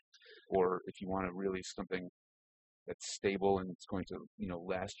hard. Or if you want to really something that's stable and it's going to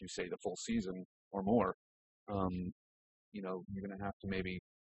last you, say, the full season or more, you're going to have to maybe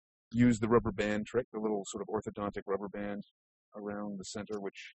use the rubber band trick, the little sort of orthodontic rubber band around the center,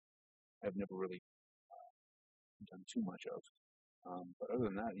 which I've never really done too much of. But other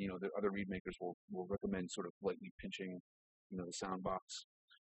than that, the other reed makers will recommend sort of lightly pinching, the sound box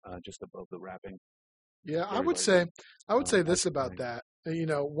just above the wrapping. Yeah, I would say this about that.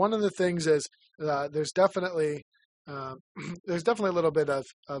 One of the things is there's definitely a little bit of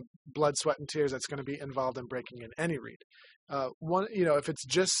blood, sweat, and tears that's going to be involved in breaking in any reed. If it's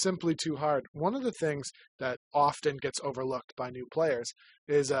just simply too hard, one of the things that often gets overlooked by new players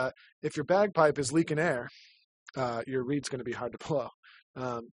is if your bagpipe is leaking air, your reed's going to be hard to blow.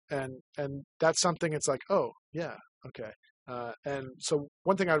 And that's something it's like, oh, yeah, okay. And so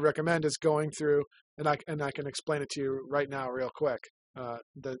one thing I'd recommend is going through, and I can explain it to you right now real quick,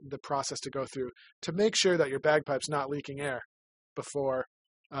 the process to go through to make sure that your bagpipe's not leaking air before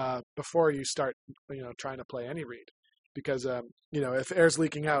you start, trying to play any reed. Because, if air's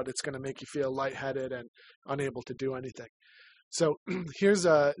leaking out, it's going to make you feel lightheaded and unable to do anything. So here's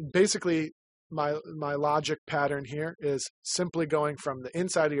basically my logic pattern here is simply going from the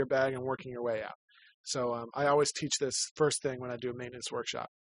inside of your bag and working your way out. So I always teach this first thing when I do a maintenance workshop.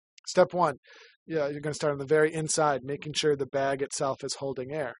 Step one, you're going to start on the very inside, making sure the bag itself is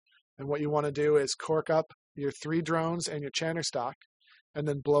holding air. And what you want to do is cork up your 3 drones and your chanter stock, and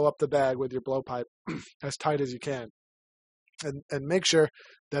then blow up the bag with your blowpipe as tight as you can. And make sure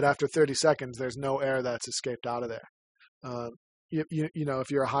that after 30 seconds, there's no air that's escaped out of there. You know,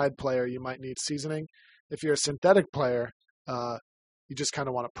 if you're a hide player, you might need seasoning. If you're a synthetic player, you just kind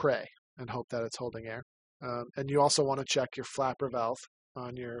of want to pray and hope that it's holding air. And you also want to check your flapper valve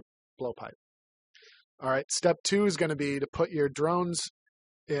on your blowpipe. All right. Step 2 is going to be to put your drones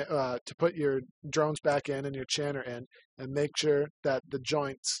back in and your chanter in, and make sure that the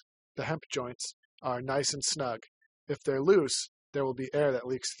joints, the hemp joints, are nice and snug. If they're loose, there will be air that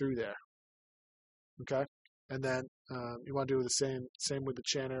leaks through there. Okay. And then you want to do the same with the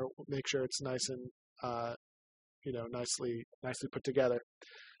chanter. Make sure it's nice and nicely put together.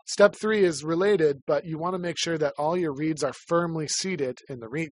 Step 3 is related, but you want to make sure that all your reeds are firmly seated in the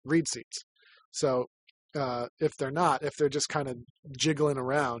reed seats. So if they're not, if they're just kind of jiggling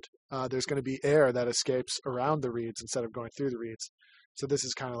around, there's going to be air that escapes around the reeds instead of going through the reeds. So this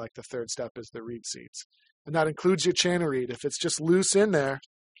is kind of like the third step, is the reed seats. And that includes your chanter reed. If it's just loose in there,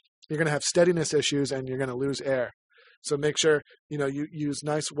 you're going to have steadiness issues and you're going to lose air. So make sure, you use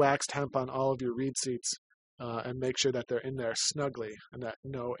nice waxed hemp on all of your reed seats, and make sure that they're in there snugly and that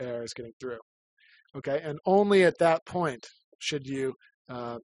no air is getting through. Okay. And only at that point should you,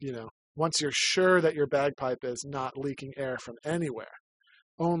 once you're sure that your bagpipe is not leaking air from anywhere,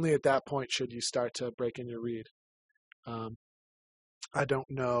 only at that point should you start to break in your reed. I don't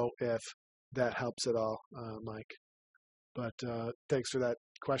know if that helps at all, Mike, but thanks for that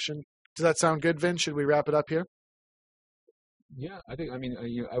question. Does that sound good, Vin? Should we wrap it up here? Yeah, I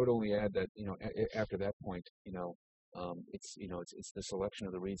would only add that, after that point, it's the selection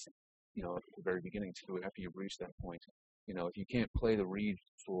of the reeds, at the very beginning too. After you've reached that point, if you can't play the reed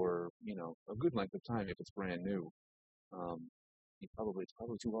for, a good length of time, if it's brand new, it's probably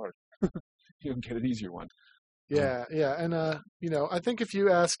too hard. You can get an easier one. Yeah, and I think if you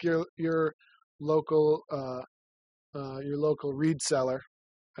ask your local reed seller,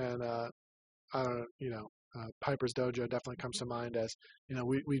 and I don't know, Piper's Dojo definitely comes to mind as,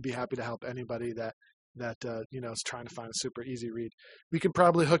 we'd be happy to help anybody that is trying to find a super easy reed. We could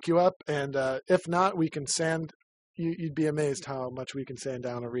probably hook you up, and if not, we can sand. You'd be amazed how much we can sand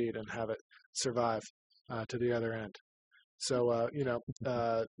down a reed and have it survive to the other end. So,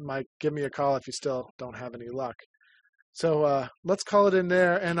 Mike, give me a call if you still don't have any luck. So let's call it in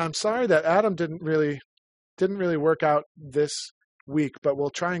there. And I'm sorry that Adam didn't really work out this week, but we'll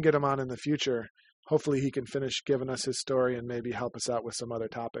try and get him on in the future. Hopefully he can finish giving us his story and maybe help us out with some other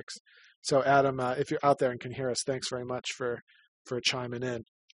topics. So Adam, if you're out there and can hear us, thanks very much for chiming in.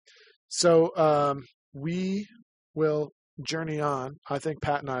 So we will journey on. I think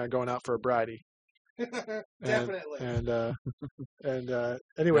Pat and I are going out for a bridie. Definitely. And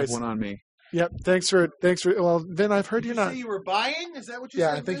anyways, have one on me. Yep. Thanks for. Well, Vin, I've heard Did you're not. Say you were buying? Is that what you Yeah,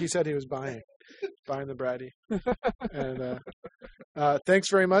 said? I think Vin? he said he was buying the bridie. And thanks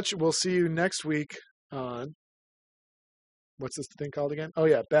very much. We'll see you next week on, what's this thing called again? Oh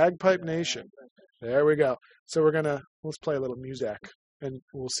yeah, Bagpipe Nation. There we go. So let's play a little music, and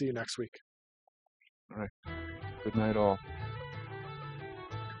we'll see you next week. All right. Good night, all.